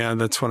 Yeah,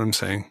 that's what I'm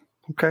saying.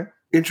 Okay.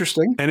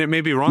 Interesting. And it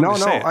may be wrong to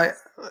say it.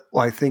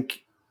 I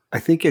think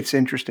it's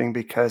interesting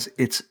because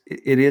it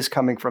is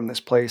coming from this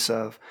place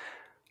of,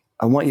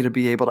 I want you to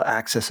be able to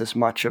access as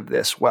much of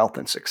this wealth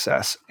and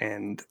success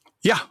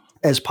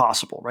as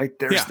possible, right?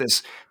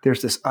 There's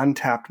this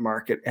untapped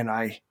market, and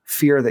I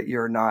fear that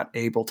you're not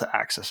able to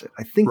access it.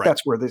 I think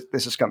that's where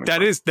this is coming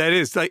from. That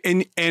is like,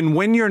 and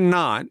when you're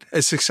not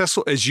as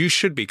successful as you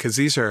should be, because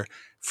these are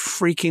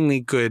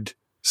freakingly good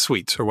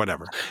sweets or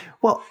whatever.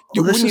 Well,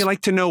 wouldn't you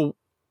like to know?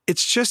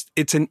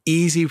 It's an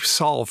easy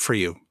solve for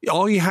you.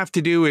 All you have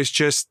to do is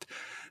just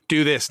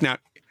do this. Now,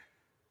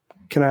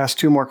 can I ask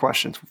two more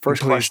questions?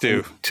 First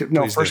question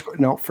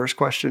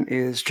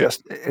is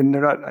just, and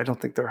they're not, I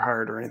don't think they're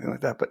hard or anything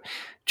like that, but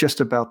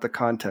just about the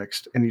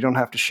context, and you don't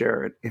have to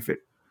share it if it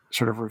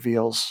sort of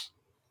reveals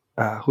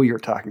who you're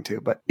talking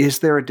to, but is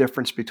there a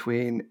difference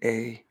between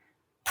a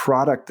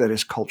product that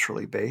is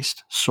culturally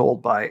based,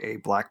 sold by a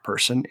Black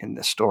person in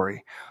this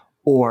story,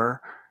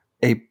 or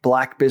a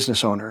Black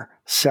business owner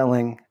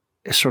selling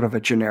a sort of a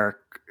generic,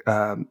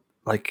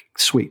 like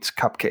sweets,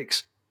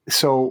 cupcakes?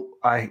 So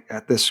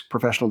at this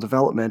professional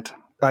development,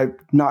 I've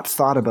not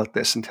thought about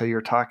this until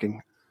you're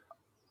talking.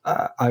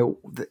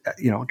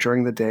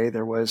 During the day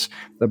there was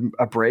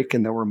a break,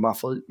 and there were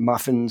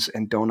muffins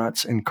and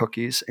donuts and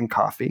cookies and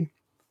coffee,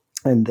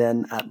 and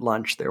then at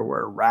lunch there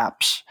were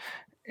wraps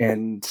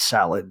and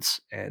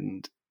salads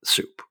and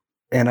soup.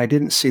 And I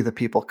didn't see the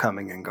people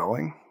coming and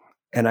going.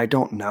 And I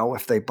don't know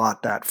if they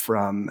bought that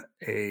from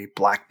a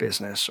Black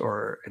business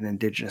or an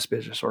Indigenous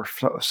business or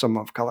some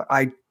of color.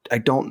 I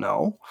don't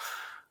know.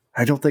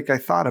 I don't think I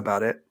thought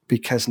about it,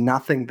 because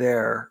nothing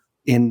there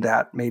in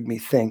that made me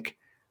think,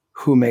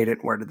 who made it?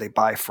 Where did they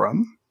buy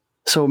from?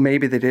 So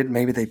maybe they did,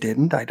 maybe they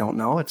didn't. I don't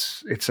know.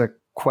 It's a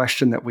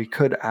question that we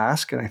could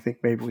ask. And I think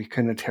maybe we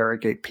can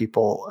interrogate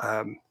people.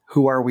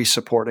 Who are we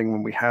supporting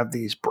when we have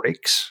these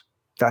breaks?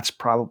 That's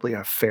probably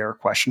a fair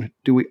question.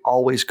 Do we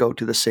always go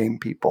to the same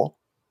people?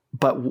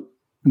 But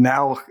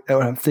now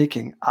what I'm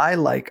thinking, I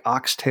like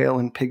oxtail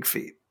and pig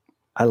feet.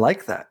 I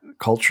like that.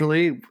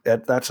 Culturally,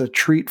 that's a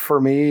treat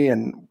for me,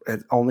 and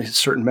only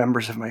certain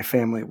members of my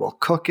family will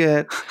cook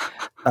it.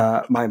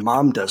 My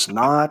mom does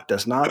not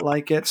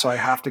like it, so I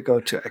have to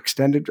go to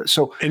extended.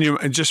 So,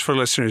 and just for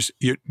listeners,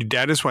 your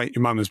dad is white,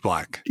 your mom is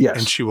Black. Yes.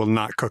 And she will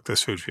not cook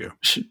this food for you.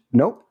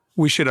 Nope.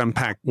 We should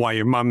unpack why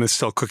your mom is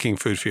still cooking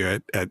food for you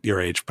at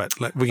your age, but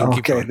we can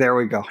keep going. Okay, there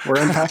we go.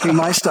 We're unpacking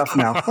my stuff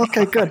now.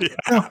 Okay, good. Yeah.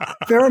 No,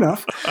 fair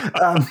enough.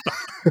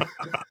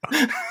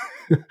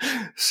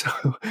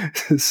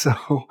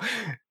 So,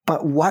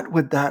 but what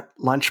would that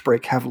lunch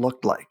break have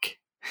looked like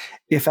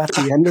if at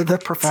the end of the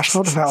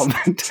professional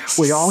development,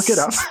 we all get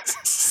up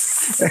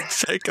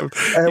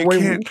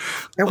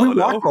and we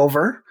walk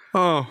over,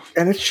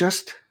 and it's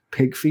just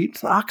pig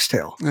feet and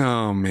oxtail?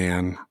 Oh,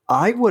 man.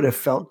 I would have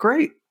felt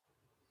great.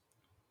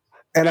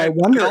 And I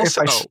wonder if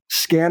I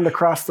scanned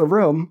across the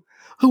room,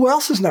 who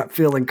else is not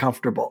feeling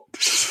comfortable?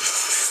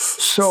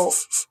 So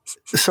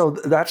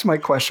that's my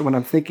question when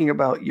I'm thinking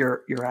about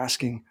you're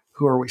asking,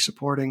 who are we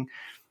supporting?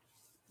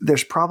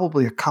 There's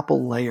probably a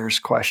couple layers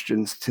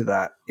questions to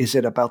that. Is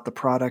it about the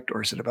product,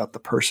 or is it about the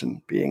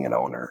person being an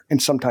owner? And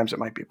sometimes it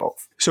might be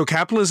both. So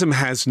capitalism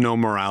has no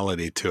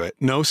morality to it,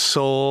 no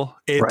soul.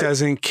 It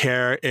doesn't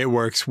care. It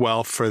works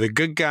well for the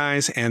good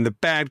guys and the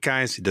bad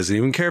guys. It doesn't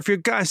even care if you're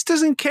guys. It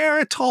doesn't care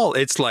at all.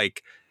 It's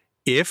like,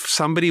 if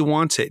somebody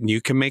wants it and you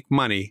can make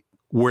money,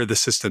 we're the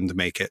system to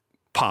make it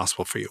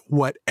possible for you.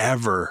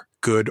 Whatever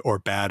good or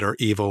bad or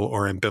evil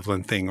or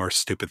ambivalent thing or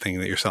stupid thing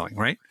that you're selling,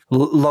 right?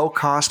 Low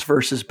cost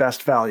versus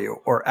best value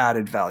or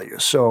added value.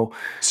 So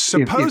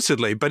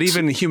supposedly, but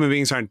even human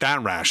beings aren't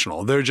that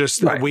rational. They're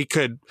just, we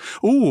could,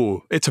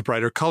 it's a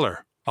brighter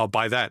color. I'll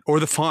buy that. Or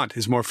the font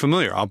is more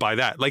familiar. I'll buy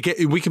that. Like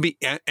we can be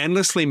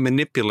endlessly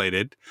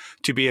manipulated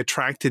to be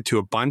attracted to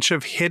a bunch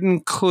of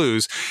hidden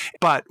clues.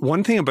 But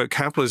one thing about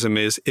capitalism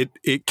is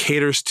it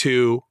caters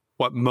to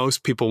what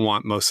most people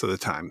want most of the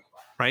time.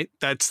 Right?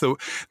 That's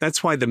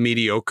why the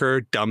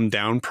mediocre, dumbed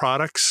down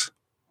products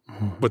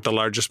with the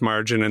largest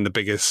margin and the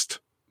biggest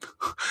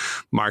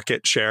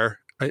market share,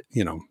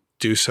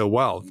 do so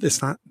well.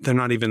 They're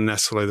not even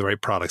necessarily the right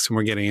products, and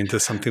we're getting into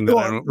something that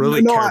I don't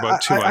really care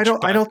about too much.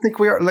 I don't think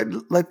we are.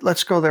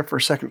 Let's go there for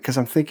a second, because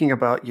I'm thinking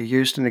about, you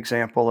used an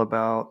example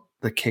about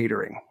the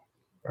catering,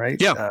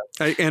 right? Yeah,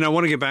 and I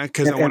want to get back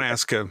because I want to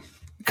ask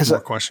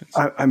more questions.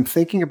 I'm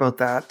thinking about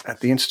that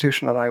at the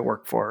institution that I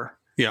work for.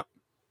 Yeah,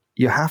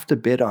 you have to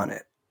bid on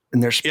it.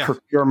 And there's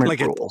procurement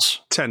like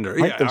rules. Tender,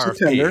 right? There's RFP. A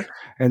tender,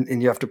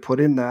 and you have to put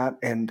in that.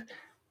 And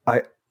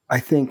I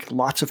think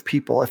lots of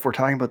people, if we're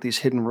talking about these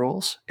hidden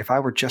rules, if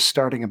I were just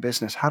starting a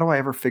business, how do I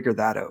ever figure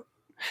that out?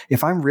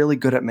 If I'm really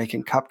good at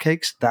making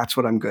cupcakes, that's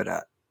what I'm good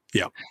at.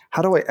 Yeah.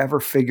 How do I ever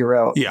figure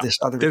out this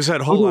other? There's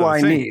that whole who do I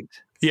thing. need?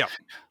 Yeah.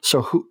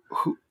 So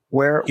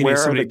where you need are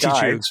somebody the to teach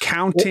you guides?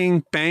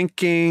 accounting,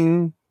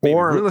 banking,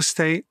 or real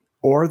estate,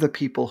 or the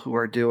people who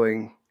are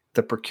doing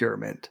the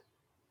procurement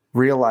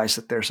realize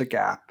that there's a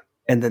gap.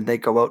 And then they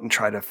go out and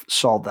try to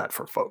solve that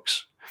for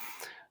folks.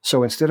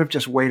 So instead of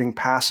just waiting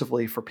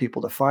passively for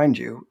people to find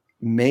you,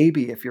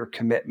 maybe if your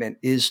commitment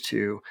is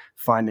to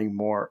finding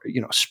more,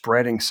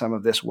 spreading some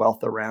of this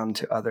wealth around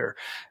to other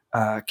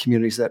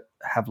communities that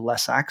have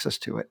less access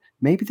to it,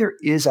 maybe there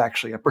is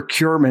actually a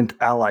procurement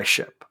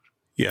allyship.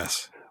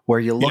 Yes.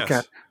 Where you look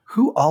at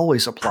who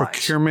always applies.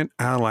 Procurement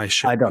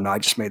allyship. I don't know. I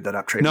just made that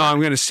up. Trademark. No, I'm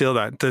going to steal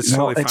that. That's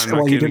totally fine.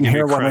 Well, you didn't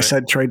hear when I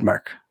said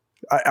trademark.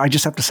 I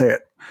just have to say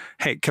it.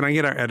 Hey, can I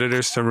get our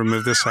editors to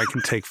remove this so I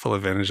can take full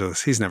advantage of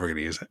this? He's never going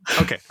to use it.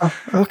 Okay.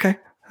 Okay.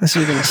 So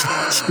you're going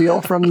to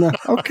steal from the...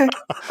 Okay.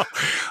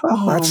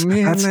 Well, that's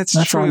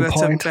true.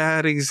 That's point. A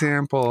bad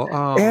example.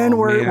 Oh, and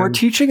we're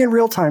teaching in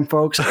real time,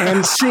 folks.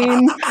 And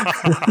scene.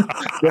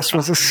 This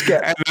was a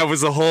skit. And that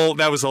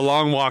was a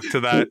long walk to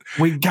that.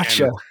 We got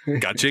you.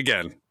 Got you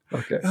again.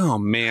 Okay. Oh,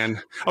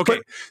 man. Okay.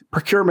 But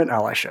procurement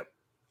allyship.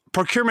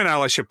 Procurement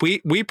allyship.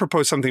 We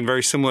propose something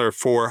very similar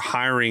for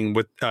hiring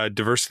with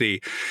diversity.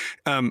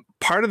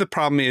 Part of the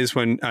problem is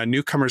when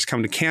newcomers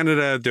come to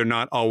Canada, they're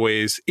not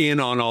always in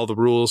on all the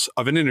rules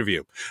of an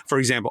interview. For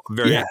example, a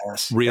very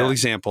real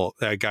example.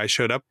 A guy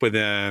showed up with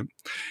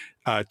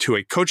to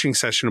a coaching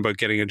session about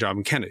getting a job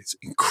in Canada. He's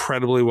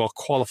incredibly well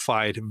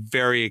qualified,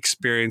 very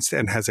experienced,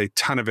 and has a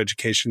ton of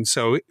education.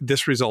 So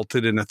this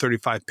resulted in a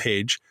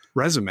 35-page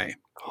resume.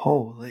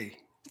 Holy.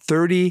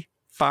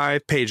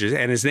 35 pages.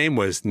 And his name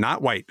was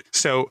not White.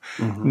 So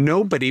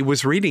nobody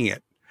was reading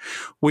it.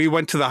 We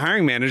went to the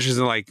hiring managers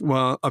and like,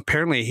 well,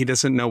 apparently he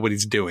doesn't know what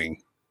he's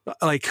doing.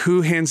 Like,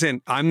 who hands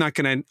in? I'm not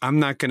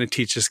gonna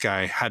teach this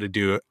guy how to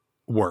do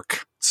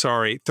work.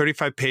 Sorry,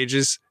 35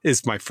 pages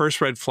is my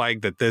first red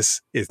flag that this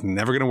is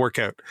never going to work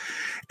out.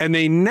 And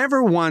they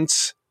never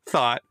once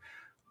thought,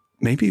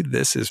 maybe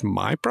this is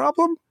my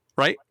problem,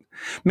 right?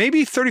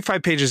 Maybe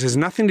 35 pages has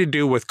nothing to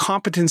do with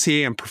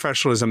competency and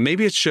professionalism.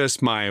 Maybe it's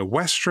just my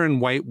Western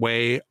white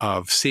way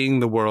of seeing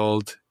the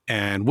world.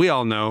 And we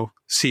all know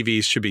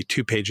CVs should be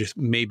 2 pages,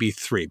 maybe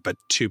 3, but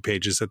 2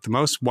 pages at the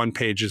most. 1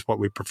 page is what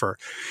we prefer.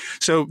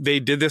 So they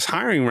did this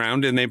hiring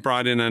round and they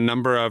brought in a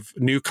number of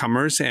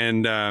newcomers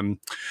and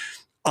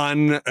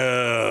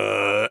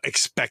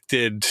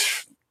unexpected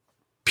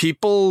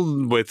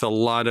people with a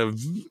lot of,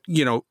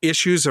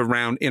 issues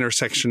around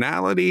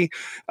intersectionality,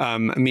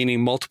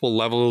 meaning multiple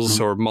levels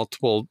or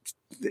multiple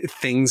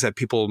things that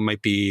people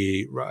might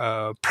be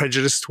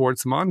prejudiced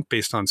towards them on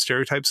based on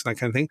stereotypes and that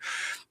kind of thing.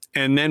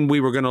 And then we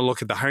were going to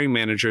look at the hiring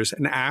managers.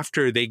 And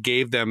after they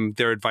gave them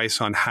their advice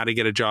on how to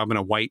get a job in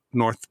a white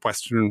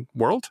Northwestern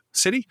world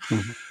city,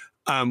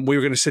 we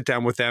were going to sit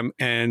down with them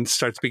and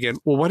start to begin,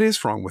 well, what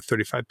is wrong with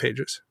 35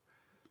 pages?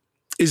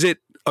 Is it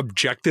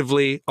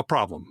objectively a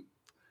problem?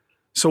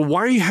 So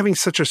why are you having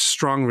such a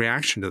strong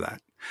reaction to that?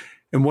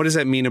 And what does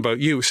that mean about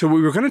you? So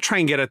we were going to try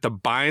and get at the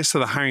bias of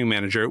the hiring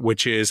manager,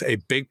 which is a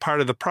big part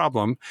of the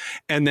problem,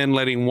 and then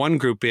letting one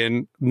group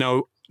in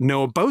know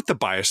about the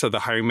bias of the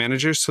hiring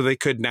managers so they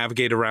could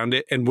navigate around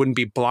it and wouldn't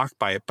be blocked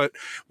by it. But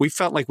we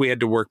felt like we had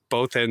to work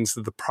both ends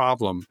of the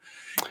problem.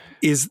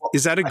 Is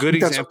that a good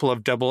example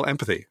of double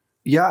empathy?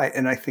 Yeah,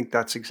 and I think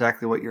that's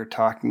exactly what you're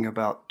talking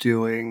about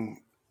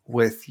doing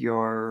with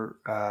your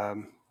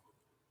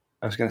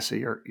I was going to say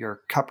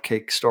your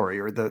cupcake story,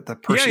 or the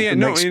person who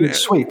makes good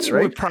sweets,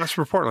 right? With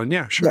Prosper Portland,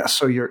 yeah, sure. Yeah,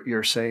 so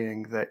you're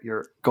saying that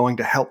you're going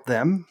to help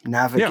them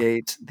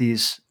navigate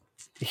these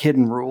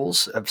hidden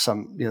rules of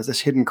some,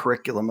 this hidden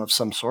curriculum of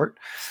some sort.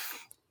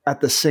 At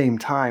the same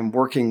time,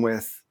 working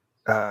with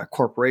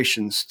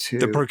corporations to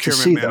the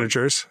procurement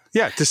managers,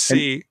 to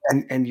see,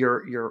 and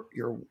you're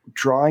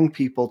drawing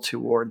people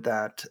toward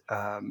that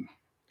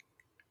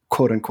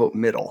quote unquote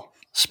middle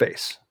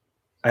space,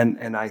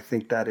 and I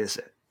think that is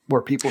it,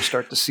 where people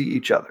start to see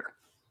each other.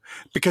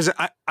 Because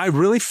I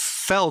really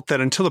felt that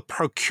until the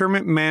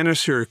procurement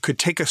manager could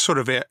take a sort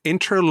of an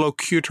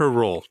interlocutor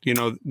role,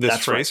 this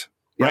That's phrase,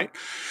 right?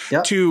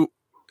 Yep. To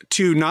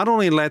not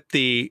only let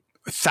the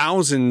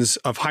thousands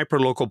of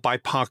hyperlocal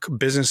BIPOC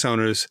business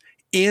owners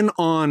in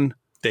on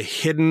the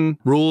hidden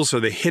rules or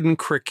the hidden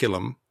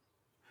curriculum,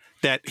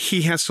 that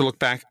he has to look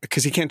back,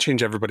 because he can't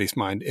change everybody's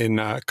mind in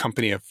a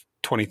company of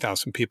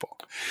 20,000 people.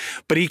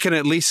 But he can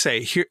at least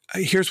say,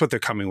 here's what they're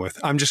coming with.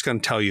 I'm just going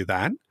to tell you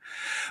that.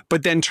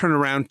 But then turn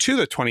around to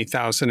the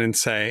 20,000 and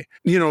say,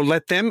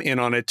 let them in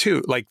on it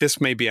too. Like, this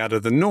may be out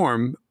of the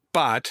norm,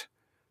 but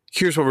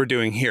here's what we're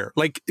doing here.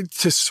 Like,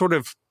 to sort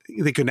of,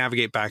 they could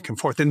navigate back and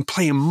forth and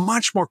play a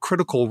much more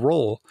critical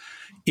role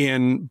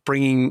in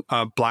bringing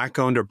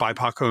Black-owned or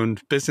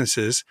BIPOC-owned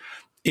businesses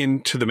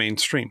into the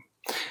mainstream.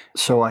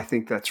 So I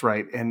think that's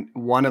right. And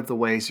one of the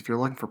ways, if you're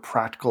looking for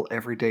practical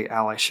everyday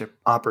allyship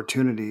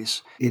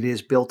opportunities, it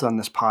is built on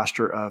this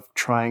posture of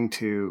trying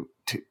to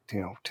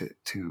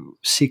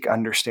seek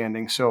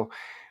understanding. So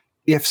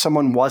if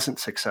someone wasn't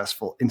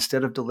successful,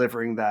 instead of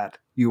delivering that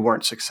you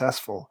weren't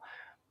successful,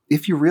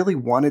 if you really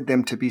wanted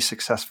them to be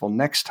successful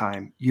next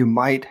time, you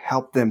might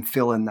help them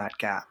fill in that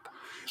gap.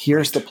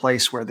 Here's the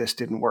place where this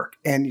didn't work.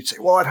 And you'd say,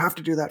 well, I'd have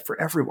to do that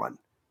for everyone.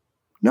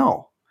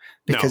 No.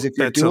 Because if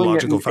you're doing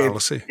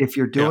if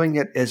you're doing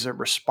it as a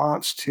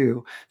response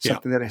to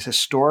something that has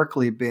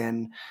historically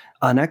been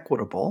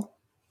inequitable,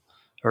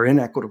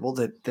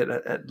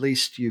 that at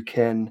least you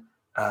can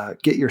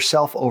get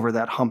yourself over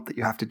that hump that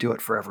you have to do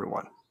it for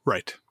everyone.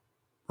 Right.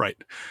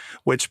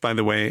 Which, by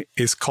the way,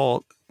 is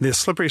called, the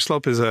slippery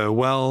slope is a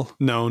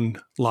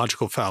well-known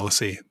logical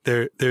fallacy.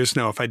 There's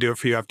no, if I do it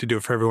for you, I have to do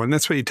it for everyone.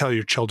 That's what you tell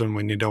your children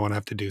when you don't want to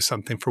have to do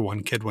something for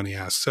one kid when he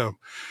asks. So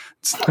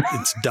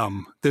it's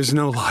dumb. There's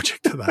no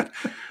logic to that.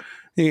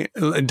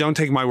 Don't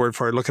take my word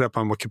for it. Look it up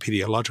on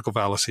Wikipedia. Logical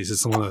fallacies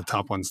is one of the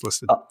top ones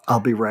listed. I'll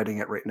be writing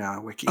it right now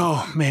on Wiki.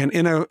 Oh, man.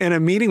 In a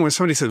meeting when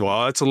somebody says,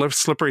 well, it's a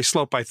slippery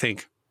slope, I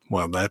think,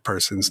 well, that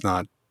person's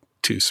not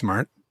too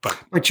smart.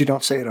 But you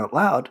don't say it out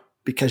loud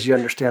because you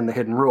understand the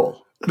hidden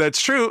rule.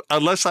 That's true.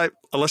 Unless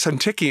I'm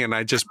ticking and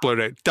I just blurt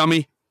out,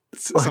 dummy,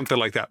 something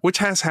like that, which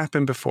has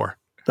happened before.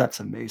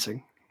 That's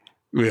amazing.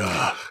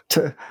 Yeah.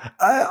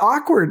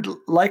 Awkward,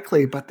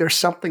 likely, but there's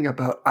something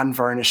about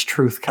unvarnished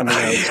truth coming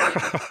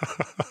out.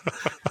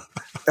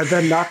 And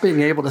then not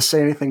being able to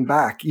say anything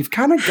back. You've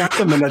kind of got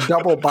them in a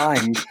double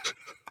bind.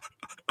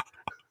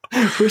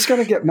 Who's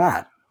going to get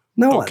mad?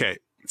 No one. Okay.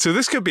 So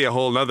this could be a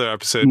whole nother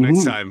episode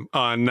next time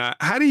on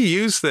how do you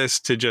use this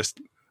to just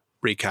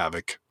wreak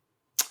havoc.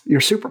 Your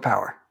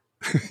superpower.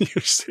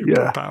 Your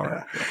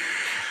superpower. Yeah.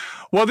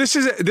 Well,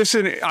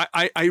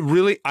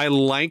 I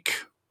like,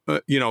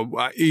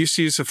 I used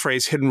to use the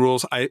phrase hidden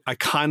rules. I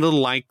kind of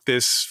like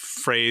this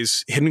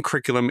phrase, hidden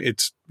curriculum.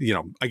 It's,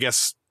 I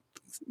guess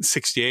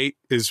 68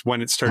 is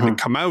when it started to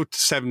come out.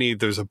 70,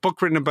 there's a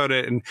book written about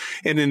it. And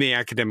in the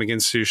academic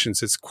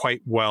institutions, it's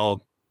quite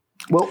well.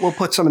 We'll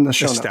put some in the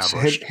show notes.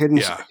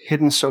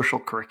 Hidden social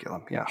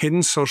curriculum. Yeah.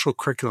 Hidden social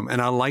curriculum. And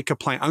I like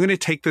applying. I'm going to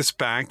take this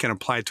back and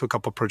apply it to a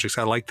couple of projects.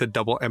 I like the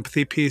double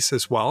empathy piece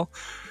as well.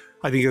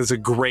 I think it's a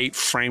great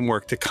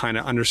framework to kind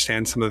of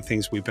understand some of the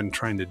things we've been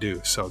trying to do.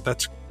 So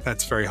that's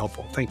very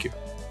helpful. Thank you.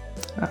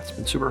 It's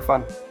been super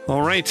fun.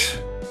 All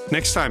right.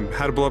 Next time,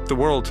 how to blow up the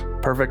world.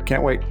 Perfect.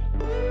 Can't wait.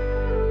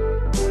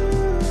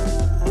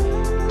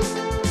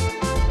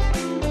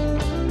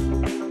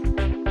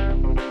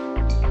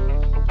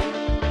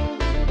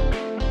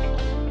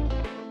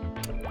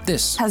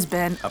 This has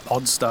been a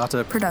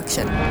Podstarter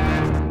production.